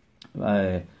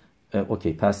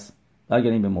 اوکی، پس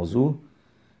برگردیم به موضوع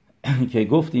که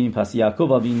گفتیم. پس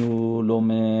یعقوب وینو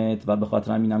لومت، و به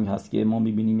خاطر همین هم هست که ما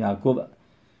میبینیم یعقوب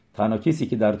تنها کسی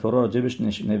که در تورا راجبش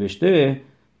نوشته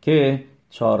که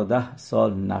 14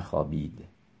 سال نخوابید،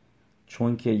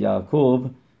 چون که یعقوب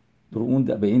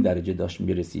به این درجه داشت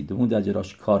میرسید، به اون درجه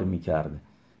داشت کار میکرد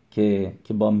که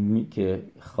که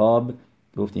خواب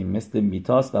گفتیم مثل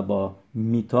میتاست و با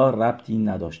میتا ربطی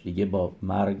نداشت دیگه، با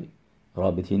مرگ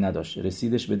رابطی نداشت.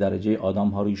 رسیدش به درجه آدم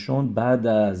هاریشون بعد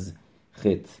از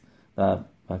خط و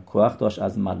کوخ داشت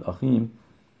از ملاخیم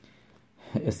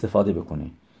استفاده بکنه.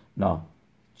 نه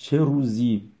چه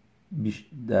روزی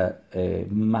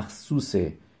مخصوص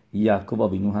یعقوب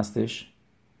آوینو هستش؟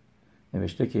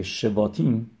 نوشته که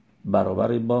شباتیم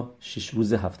برابر با 6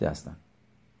 روز هفته هستن.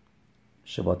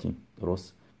 شباتیم،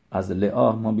 درست؟ از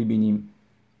لعا ما ببینیم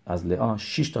از لعا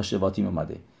 6 تا شباتیم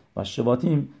اومده و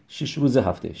شباتیم 6 روز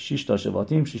هفته، 6 تا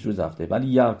شباتیم 6 روز هفته، ولی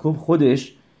یعقوب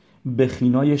خودش به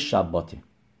خینای شباته.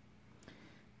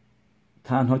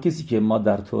 تنها کسی که ما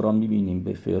در تورا میبینیم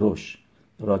به فروش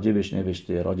راجبش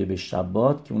نوشته راجب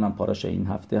شبات که اونم پاراش این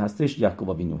هفته هستش یعقوب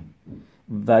آوینو.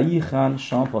 وی خن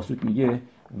شام پاسوک میگه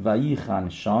وی خن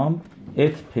شام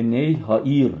ات پنی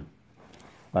هایر،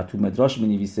 و تو مدراش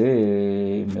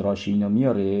می‌نویسه مراشی اینو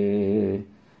میاره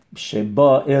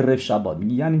شبا عرف شبات،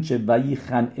 میگه یعنی چه وی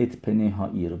خن ات پنی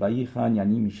هایر؟ وی خن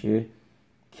یعنی میشه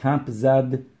کمپ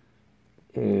زد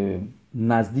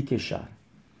نزدیک شهر.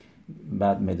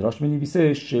 بعد مدراش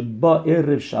می‌نویسه شبا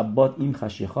عرف شبات این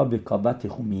خشیخا به کابت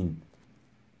خومین،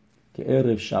 که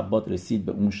عرف شبات رسید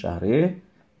به اون شهره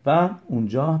و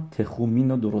اونجا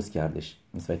تخومین رو درست کردش.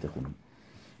 مثل تخومین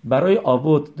برای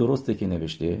آوود درسته که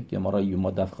نوشته که ما را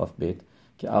یوما دفخاف بیت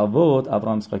که آوود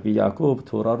ابراهیم اسحاق و یعقوب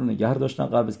تورا رو نگه داشتن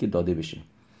قبل از که داده بشه،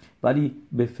 ولی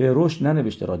به فروش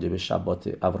ننوشته راجع به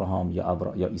شبات ابراهام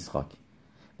یا اسحاق،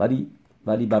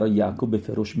 ولی برای یعقوب به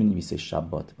فروش می‌نویسه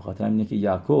شبات. به خاطر اینه که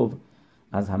یعقوب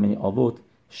از همه آوود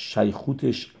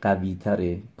شیخوتش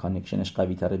قوی‌تره، کانکشنش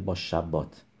قوی‌تره با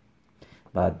شبات.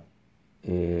 بعد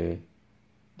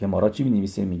گمارا چی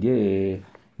می‌نویسه؟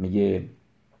 میگه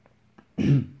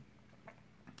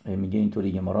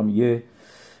اینطوری گمارا میگه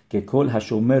که کل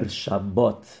هشومر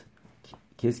شبات،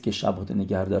 کسی که شبات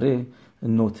نگه داره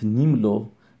نوت نیملو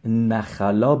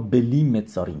نخلا بلی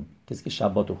متزاریم، کسی که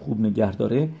شبات رو خوب نگه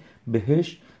داره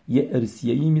بهش یه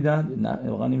ارسیه‌ای میدن.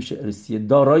 واقعا نمیشه ارسیه،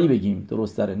 دارایی بگیم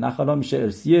درست داره. نخلا میشه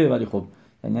ارسیه، ولی خب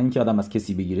یعنی اینکه آدم از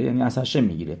کسی بگیره، یعنی از هشم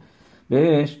میگیره،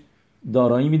 بهش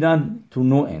دارایی میدن تو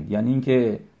نو اند، یعنی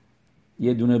اینکه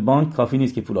یه دونه بانک کافی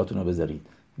نیست که پولاتون رو بذارید،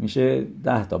 میشه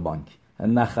 10 تا بانک.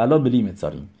 نخلا بلی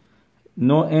متزاریم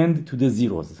نو اند تو د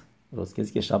زیروز، درست؟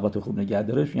 کسی که شبات خوب نگه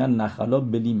داره میگن نخلا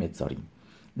بلی متزاریم.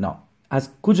 نه از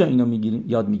کجا اینو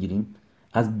یاد میگیریم؟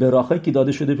 از براخایی که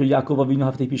داده شده به یعقوب آوینو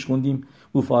هفته پیش خوندیم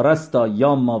او فارستا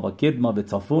یا ما و کد ما به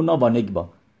تافونا و نگبا.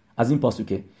 از این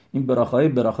پاسوکه این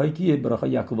براخایی کیه؟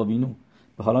 براخای یعقوب آوینو.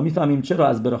 به حالا میفهمیم چرا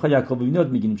از براخای یعقوب آوینو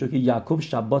یاد میگیریم، چون که یعقوب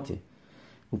شباته.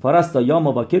 او فارستا یا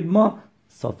ما و کد ما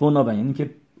صافونا، یعنی که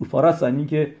او فارستا یعنی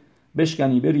که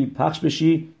بشکنی بری پخش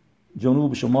بشی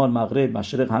جنوب شمال مغرب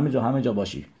مشرق همه جا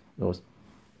باشی، درست؟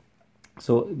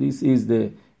 So this is the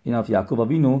of یعقوب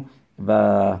آوینو.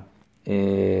 و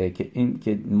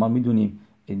که ما میدونیم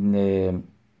این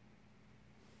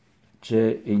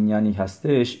چه این یعنی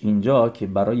هستش اینجا که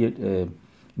برای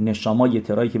نشما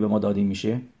یترایی که به ما داده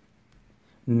میشه،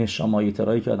 نشما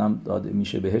یترایی که آدم داده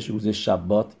میشه بهش روز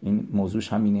شبات، این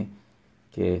موضوعش همینه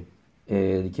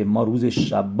که ما روز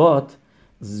شبات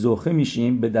زوخه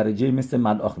میشیم به درجه مثل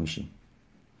ملاخ میشیم.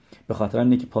 به خاطر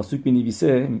اینه که پاسوک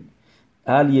بنویسه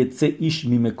ال یتسه ایش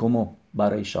میمکمو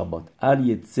برای شبات، ال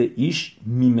یتسه ایش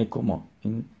میمکمو،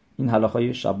 این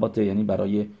هلاخای شبات، یعنی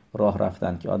برای راه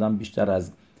رفتن که آدم بیشتر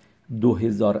از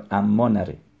 2000 اما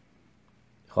نره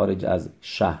خارج از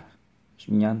شهر،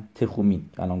 میگن تخومین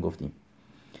که الان گفتیم.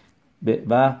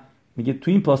 و میگه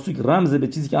تو این پاسوک رمز به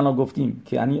چیزی که الان گفتیم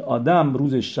که یعنی آدم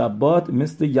روز شبات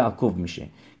مثل یعقوب میشه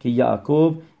که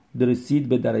یعقوب رسید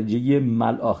به درجه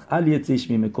ملاخ. علی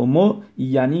چشمی مکمو،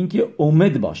 یعنی اینکه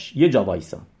امید باش یه جا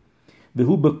وایسا. به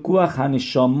هو به کوخ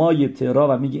نشامای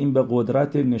ترا، و میگه این به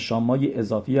قدرت نشامای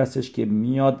اضافی هستش که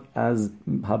میاد از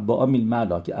حبا میل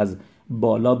ملا، که از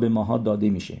بالا به ماها داده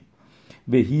میشه.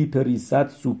 به هی پریست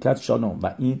سوکت شانم،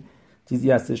 و این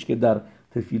چیزی هستش که در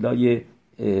تفیلای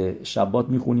شبات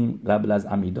میخونیم قبل از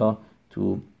عمیدا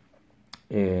تو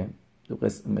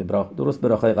درست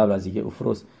براخای قبل از اینکه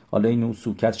افروس حالا اینو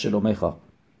سوکت شلومیخا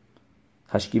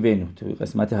هشکی وینو، تو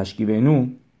قسمت هشکی وینو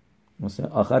مثلا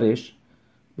آخرش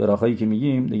براخایی که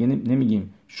میگیم دیگه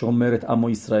نمیگیم شمرت اما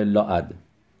اسرائیل لاعد.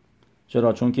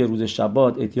 چرا؟ چون که روز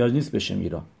شبات احتیاج نیست بشه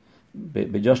میرا.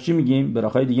 به جاش چی میگیم؟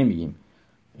 براخای دیگه میگیم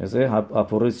مثلا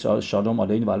اپوروس شالوم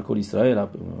علیه و الکل اسرائیل،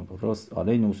 اپوروس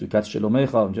علیه و سوکت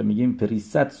شلومیخا. اونجا میگیم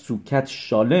پریست سوکت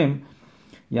شالم،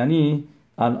 یعنی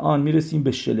الان میرسیم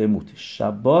به شلموت.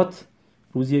 شبات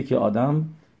روزیه که آدم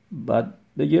بعد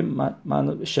بگه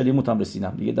من شلموتم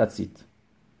رسیدم دیگه، دتسیت.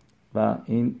 و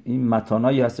این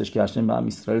متانایی هستش که هشتم به هم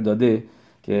اسرائیل داده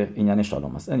که این یعنی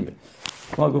شالوم هست.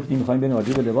 ما گفتیم میخوایم بریم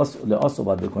راجع به لباس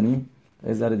صحبت بکنیم،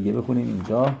 یه ذره دیگه بخونیم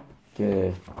اینجا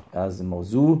که از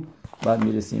موضوع، بعد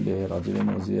میرسیم به راجع به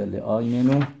موضوع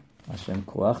لعایمنو هشتم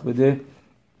کوخ بده.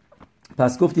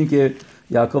 پس گفتیم که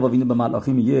یعقوب وینو به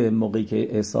ملاخی میگه موقعی که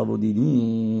عیسی رو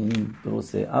دیدیم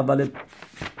درسته اول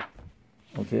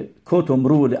اوکی کوتم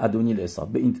رو لادونی عیسی،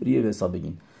 به اینطوریه به عیسی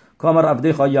بگین کامر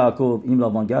عبده خای یعقوب این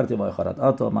لاوانگرد وای خرد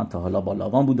آتا، من تا حالا با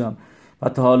لاوان بودم و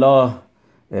تا حالا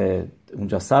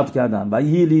اونجا صبر کردم و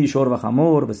یلی شور و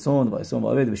خمور و سون و اسون و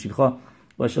عبد و شیخا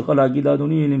و شیخا لاگی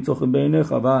لادونی نمتخ بینه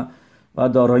و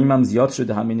داراییم هم زیاد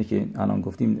شده، همینه که الان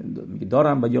گفتیم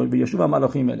دارم. و یشوع و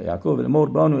ملاخیم یعقوب مور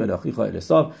بانو الاخی خایل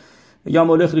حساب یا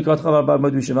مولخ ریکات خبر بر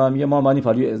مدوشه و میگه ما معنی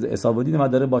پری حساب دیدیم و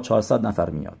داره با 400 نفر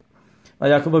میاد. و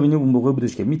یعقوب ببینید اون موقع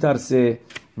بودش که میترسه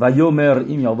و یومر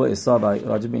این یاوا عیسی، و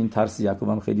راجع به این ترس یعقوب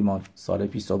هم خیلی ما سال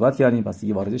پیش صحبت کردیم، پس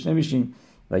دیگه واردش نمیشیم.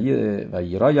 و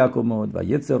یرا یعقوب مود و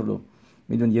یتسرلو،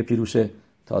 میدون یه پیروشه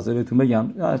تازه بهتون بگم،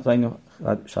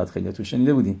 شاید خیلی تو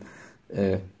شنیده بودین،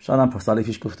 شاید هم سال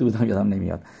پیش گفته بودم یادم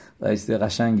نمیاد، و است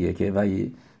قشنگیه که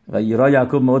و یرا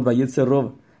یعقوب مود و یتسرلو،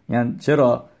 یعنی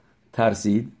چرا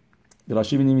ترسید؟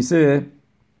 راشی می‌نویسه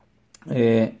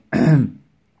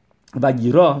و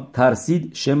گیرا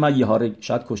ترسید شما یهاره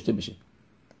شاید کشته بشه.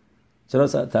 چرا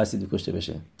ترسید کشته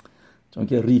بشه؟ چون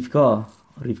که ریفکا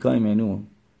ایمنو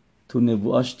تو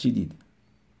نبوعاش چی دید؟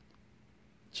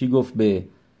 چی گفت به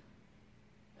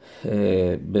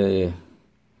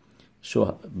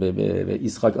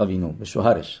اسحاق آوینو، به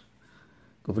شوهرش؟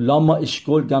 گفت لاما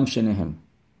اشکول گم شنهم،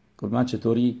 گفت من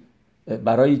چطوری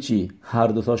برای چی هر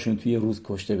دوتاشون توی روز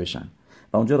کشته بشن؟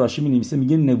 و اونجا راشی می‌نویسه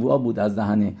میگه نبوعا بود از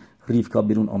دهن ریفکا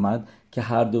بیرون اومد که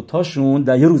هر دوتاشون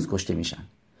در یه روز کشته میشن.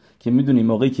 که میدونی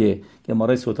موقعی که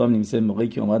مارای سوتام می‌نویسه موقعی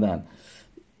که اومدن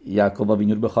یعقوب و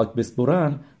وینور به خاک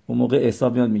بسپرن، اون موقع عیسی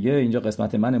میاد میگه اینجا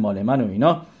قسمت من مال من و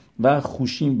اینا، و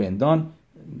خوشیم بندان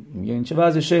میگه این چه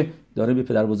وضعشه؟ داره به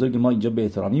پدر بزرگ ما اینجا به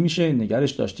احترامی میشه،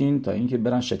 نگرش داشتین تا اینکه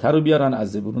برن شتر رو بیارن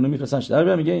از زبورونو میفرستن شتر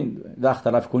بیارن، میگه این وقت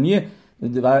طرف کنیه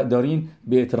و دارین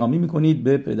به احترامی میکنید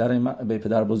به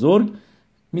پدر بزرگ.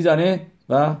 میزنه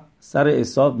و سر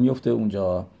عیسی میفته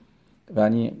اونجا.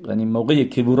 یعنی موقع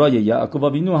کبورای یعقوب و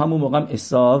وینو همون موقع هم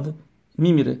عیسی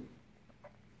میمیره.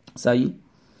 صحیح؟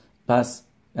 پس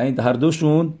یعنی هر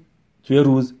دوشون توی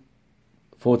روز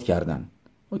فوت کردن.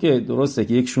 اوکی درسته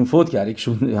که یکشون فوت کرد،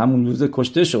 یکشون همون روز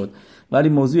کشته شد، ولی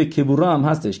موضوع کبورا هم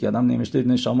هستش که آدم نمیشته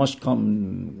نشاماش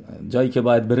جایی که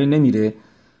باید بره نمیره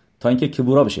تا اینکه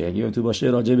کبورا بشه. اگه تو باشه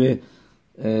راجع به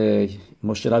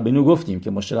مشه ربینو گفتیم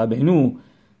که مشه ربینو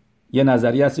یه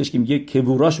نظریه هستش که میگه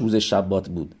کبوراش روز شبات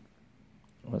بود.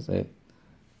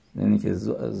 یعنی که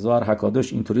زوار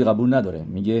حکادوش اینطوری قبول نداره،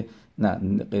 میگه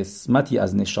نه قسمتی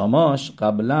از نشاماش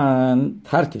قبلا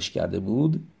ترکش کرده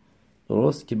بود،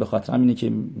 درست که به خاطر همینه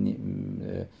که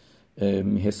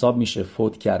حساب میشه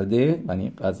فوت کرده،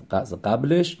 یعنی از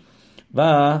قبلش،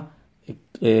 و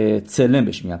تسلم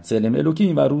بهش میاد، تسلم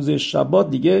الوکی، و روز شبات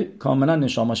دیگه کاملا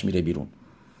نشاماش میره بیرون.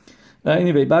 و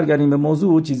اینی برگردیم به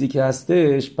موضوع چیزی که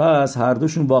هستش. پس هر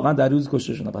دوشون واقعا در روز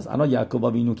کشته شدن. پس الان یعقوب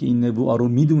وینو که این نبوعا رو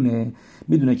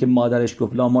میدونه که مادرش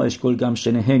گفت لا ما اشکل گم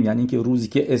شنهم، یعنی که روزی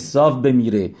که عیسی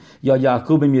بمیره یا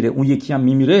یعقوب بمیره اون یکی هم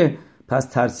میمیره، پس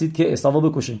ترسید که عیسی رو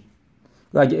بکشه.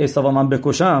 و اگه عیسی رو من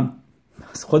بکشم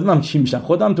خودم چی میشم؟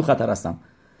 خودم تو خطر هستم.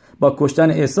 با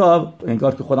کشتن عیسی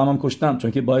انگار که خودم هم کشتم،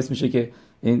 چون که باعث میشه که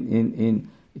این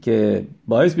که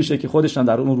باعث میشه که خودشان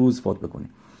در اون روز فوت بکنه.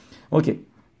 اوکی.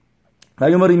 و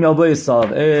یومریم یا با عیسی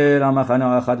لما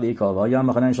خنا اخذ لیکا و یا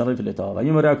مخنا شرف فلتا و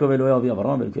یومر یعقوب و یا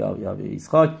ابراهیم و یا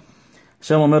اسحاق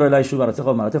شما مر لایشو برات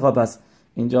خواب. پس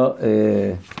اینجا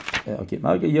اوکی،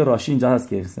 من یه راشی اینجا هست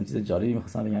که چیز جالبی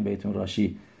می‌خواستم بگم بهتون.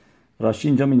 راشی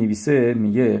اینجا می‌نویسه،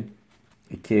 میگه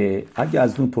که اگه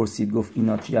از اون پرسید گفت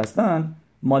اینا چی هستن،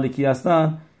 مالکی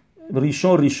هستن،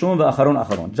 ریشون و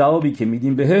اخرون. جوابی که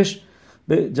میدیم بهش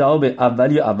به جواب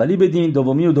اولی بدین،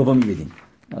 دومی بدین.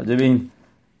 ببین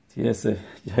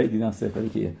جایی دیدم سفری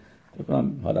که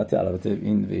بکنم حالت البته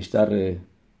این بیشتر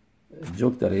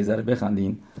جوک داره، یه ذره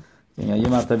بخندین. یعنی یه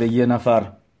مرتبه یه نفر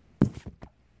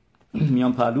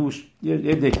میان پهلوش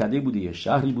یه دهکده بوده، یه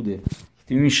شهری بوده،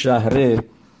 تو این شهر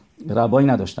ربایی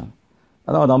نداشتن.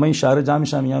 بعد آدمای این شهر جمع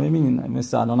میشن میگن ببینین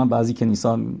مثل الانم بعضی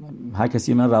کنیسا هر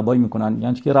کسی من ربایی میکنن،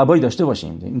 یعنی که ربایی داشته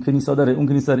باشیم، این کنیسا داره، اون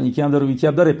کنیسا داره، یکی هم داره، یکی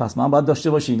هم داره، پس ما هم باید داشته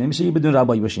باشیم، نمیشه که بدون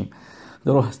ربایی باشیم.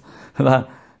 درست. و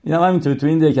اینا همینطور تو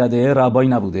این دهکده ربایی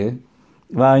نبوده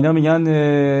و اینا میگن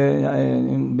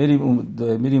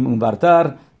بریم اون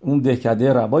برتر، اون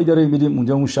دهکده ربایی داره، میریم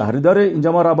اونجا، اون شهری داره،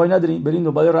 اینجا ما ربایی نداریم، بریم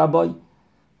دنبال ربایی.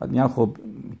 بعد میگن خب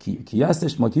کی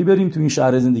هستش، ما کی بریم تو این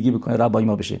شهر زندگی بکنه ربایی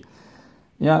ما بشه؟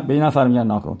 یا به این نفر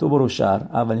میگن نکن، تو برو شهر،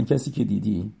 اولین کسی که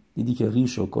دیدی که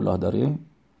ریش و کلاه داره،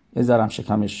 یه ذرم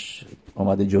شکمش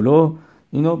اومده جلو،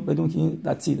 اینو بدون که این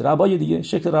دستید ربایی دیگه،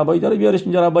 شکل ربایی داره، بیارش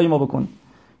اینجا ربایی ما بکن.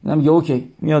 اینا میگه اوکی،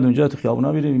 میاد اونجا تو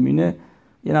خیابونا میره، میبینه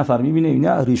یه نفر، میبینه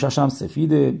اینا ریشش هم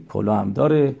سفیده، کلاه هم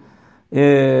داره،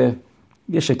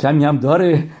 یه شکمی هم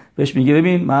داره، بهش میگه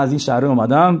ببین من از این شهر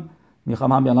اومدم،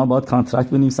 میخوام هم الان باید کانترکت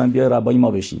بنویسم بیا ربایی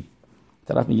ما بشی.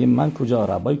 طرف میگه من کجا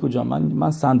ربایی کجا،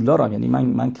 من سندلارم، یعنی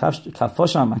من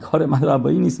کفاشم، من کار من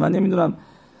ربایی نیست، من نمیدونم.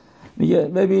 میگه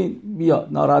ببین بیا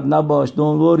ناراحت نباش،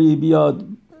 دونوری، بیاد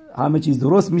همه چیز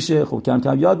درست میشه. خب کم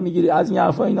کم یاد میگیری از این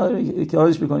حرفا، اینا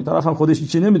اکرارش میکنی. طرف هم خودش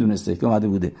هیچی نمیدونسته که اومده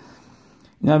بوده.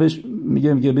 اینا بهش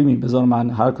میگه ببین بذار من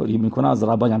هر کاری میکنم از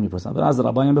ربایی هم میپرسم، از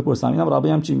ربایی هم بپرسم اینم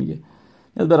ربایی هم چی میگه.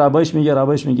 یاد به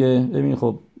ربایش میگه ببین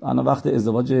خب الان وقت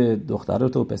ازدواج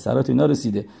دخترت و پسرت اینا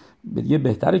رسیده، دیگه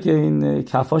بهتره که این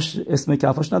کفاش اسم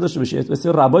کفاش نداشته باشی،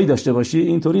 اسم ربایی داشته باشی،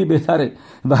 اینطوری بهتره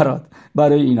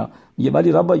برای اینا. میگه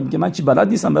ولی ربایی میگه من چی بلد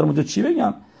نیستم، برام اونجا چی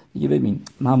بگم. میگه ببین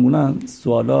معمولا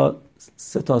سوالا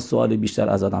 3 سوال بیشتر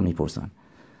از آدم میپرسن.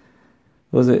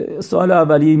 سوال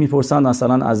اولی میپرسن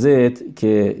مثلا ازت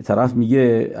که طرف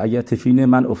میگه اگه تفیلین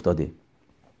من افتاده،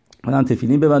 من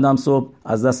تفیلین ببندم صبح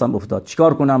از دستم افتاد،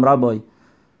 چیکار کنم ربای؟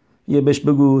 یه بهش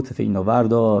بگو تفیلینو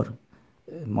وردار،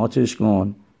 ماچش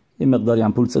کن، یه مقداری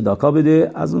هم پول صداقا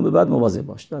بده، از اون به بعد مواظب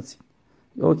باش.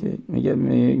 اوکی.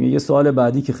 میگه سوال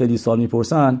بعدی که خیلی سوال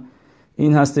میپرسن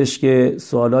این هستش که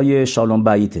سوالای شالوم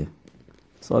بعیده.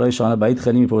 سوالای شالوم بعید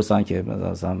خیلی میپرسن که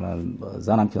مثلا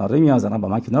زنم کنار نمیاد، زنم با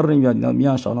من کنار نمیاد، اینا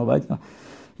میان شالوم بعید.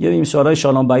 یه سوالای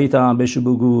شالوم بعید هم بهشو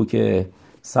بگو که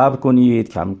صبر کنید،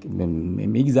 کم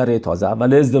میگذره، تازه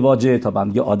اول ازدواجه، تا بعد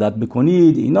دیگه عادت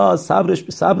بکنید، اینا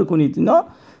صبر کنید، اینا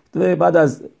بعد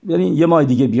از یعنی یه ماه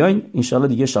دیگه بیاین ان شاء الله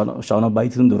دیگه شالوم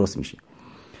بعیدتون درست میشه.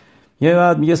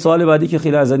 بعد میگه سوال بعدی که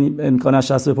خیلی از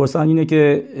امکانش هست بپرسن اینه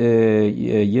که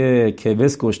یه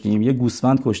کوس کشتیم، یه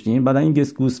گوسفند کشتیم، بعد این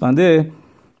گوسفنده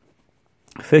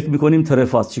فکر میکنیم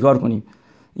ترفاست، چیکار کنیم؟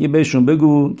 یه بهشون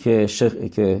بگو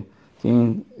که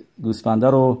این گوسفنده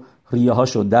رو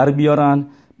ریه‌هاشو در بیارن،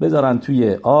 بذارن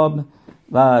توی آب،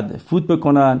 بعد فوت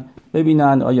بکنن،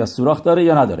 ببینن آیا سوراخ داره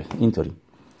یا نداره. اینطوری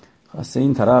خاصه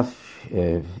این طرف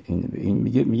این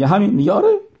میگه همین، میگه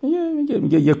آره،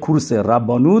 میگه یه کورس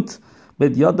ربانوت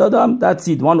بهت یاد دادم، that's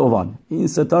it 101، این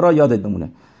 3 را یادت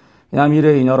بمونه. اینا میره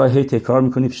اینا را هی تکرار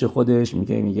میکنی پیش خودش،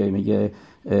 میگه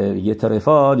یه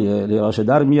طرفال یه ریاشو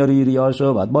در میاری،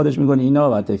 ریاشو بعد بادش میکنی، اینا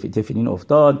بعد تفیلین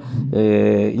افتاد،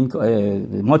 این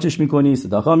ماچش میکنی،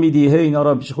 صداقا میدی، هی اینا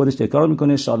را پیش خودش تکرار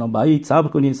میکنه. شالوم بعید،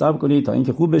 صبر کنی تا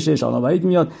اینکه خوب بشه. شالوم بعید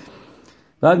میاد،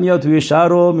 بعد میاد توی شهر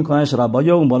رو میکننش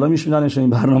ربایی، اون بالا میشوننش این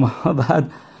برنامه.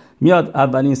 بعد میاد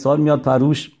اولین سال میاد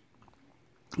پروش،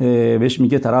 بهش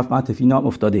میگه طرف من تفیلینم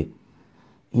افتاده.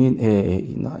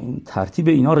 این ترتیب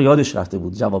اینا رو یادش رفته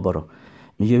بود، جوابا رو.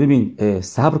 میگه ببین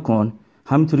صبر کن،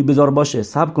 همینطوری بذار باشه،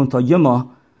 صبر کن تا 1 ماه،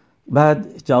 بعد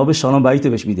جواب شالوم بعید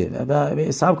بهش میده،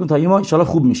 و صبر کن تا 1 ماه ان شاء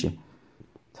الله خوب میشه.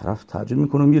 طرف تعجب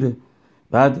میکنه میره.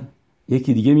 بعد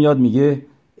یکی دیگه میاد میگه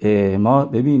ما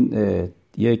ببین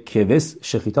یک کوس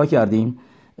شخیتا کردیم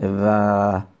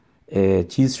و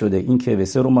چیز شده، این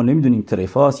کوسه رو ما نمیدونیم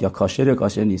ترفاس یا کاشر یا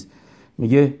کاشر نیست.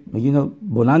 میگه اینو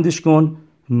بلندش کن،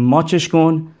 ماچش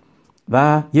کن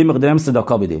و یه مقدارم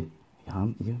صداقا بده.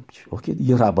 اوکی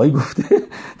دیگه ربایی گفته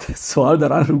سوال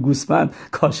دارن رو گوسفند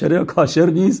کاشره یا کاشر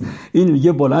نیست، این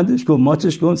میگه بلندش کن،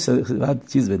 ماچش کن، بعد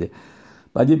چیز بده.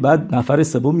 بعد نفر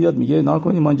سوم میاد میگه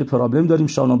نکنیم، ما اینجا پرابلم داریم،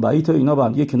 شان و بعیت و اینا با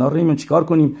هم دیگه کنار نمیان، چیکار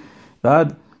کنیم؟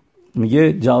 بعد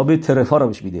میگه جواب ترفا رو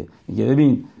بهش میده، میگه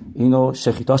ببین اینو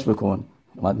شخیتاش بکن.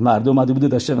 مردم اومده بوده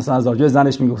داشته مثلا از آرجوی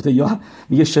زنش میگفته، یا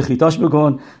میگه شخیتاش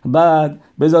بکن، بعد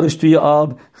بذارش توی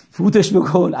آب، فوتش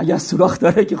بکن، اگر سوراخ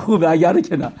داره که خوبه، اگر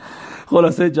که نه.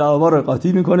 خلاصه جوابا رو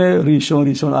قاطی میکنه،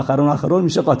 ریشون آخرون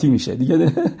میشه قاطی میشه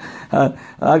دیگه.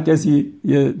 هر کسی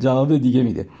یه جواب دیگه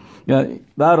میده.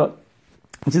 برای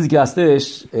چیزی که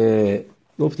هستش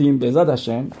گفتیم به ذات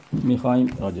هاشم میخوایم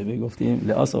راجبه گفتیم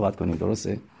لعا صحبت کنیم،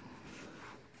 درسته؟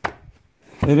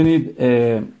 ببینید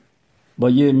با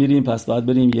یه میریم، پس باید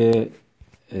بریم یه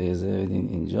بدین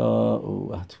اینجا،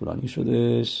 او طولانی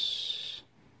شدش،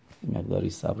 مقداری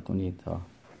صبر کنید تا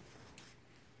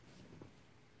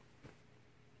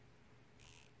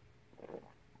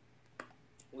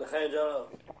لخیم جا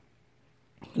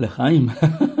لخیم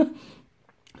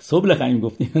صبح لخیم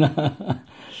گفتیم.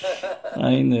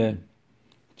 این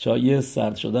چای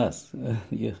سرد شده است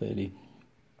یه خیلی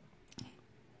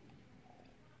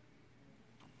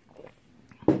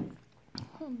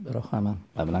براخ هم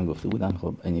قبلا گفته بودن.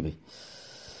 خب anyway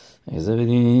اجازه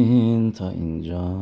بدین تا اینجا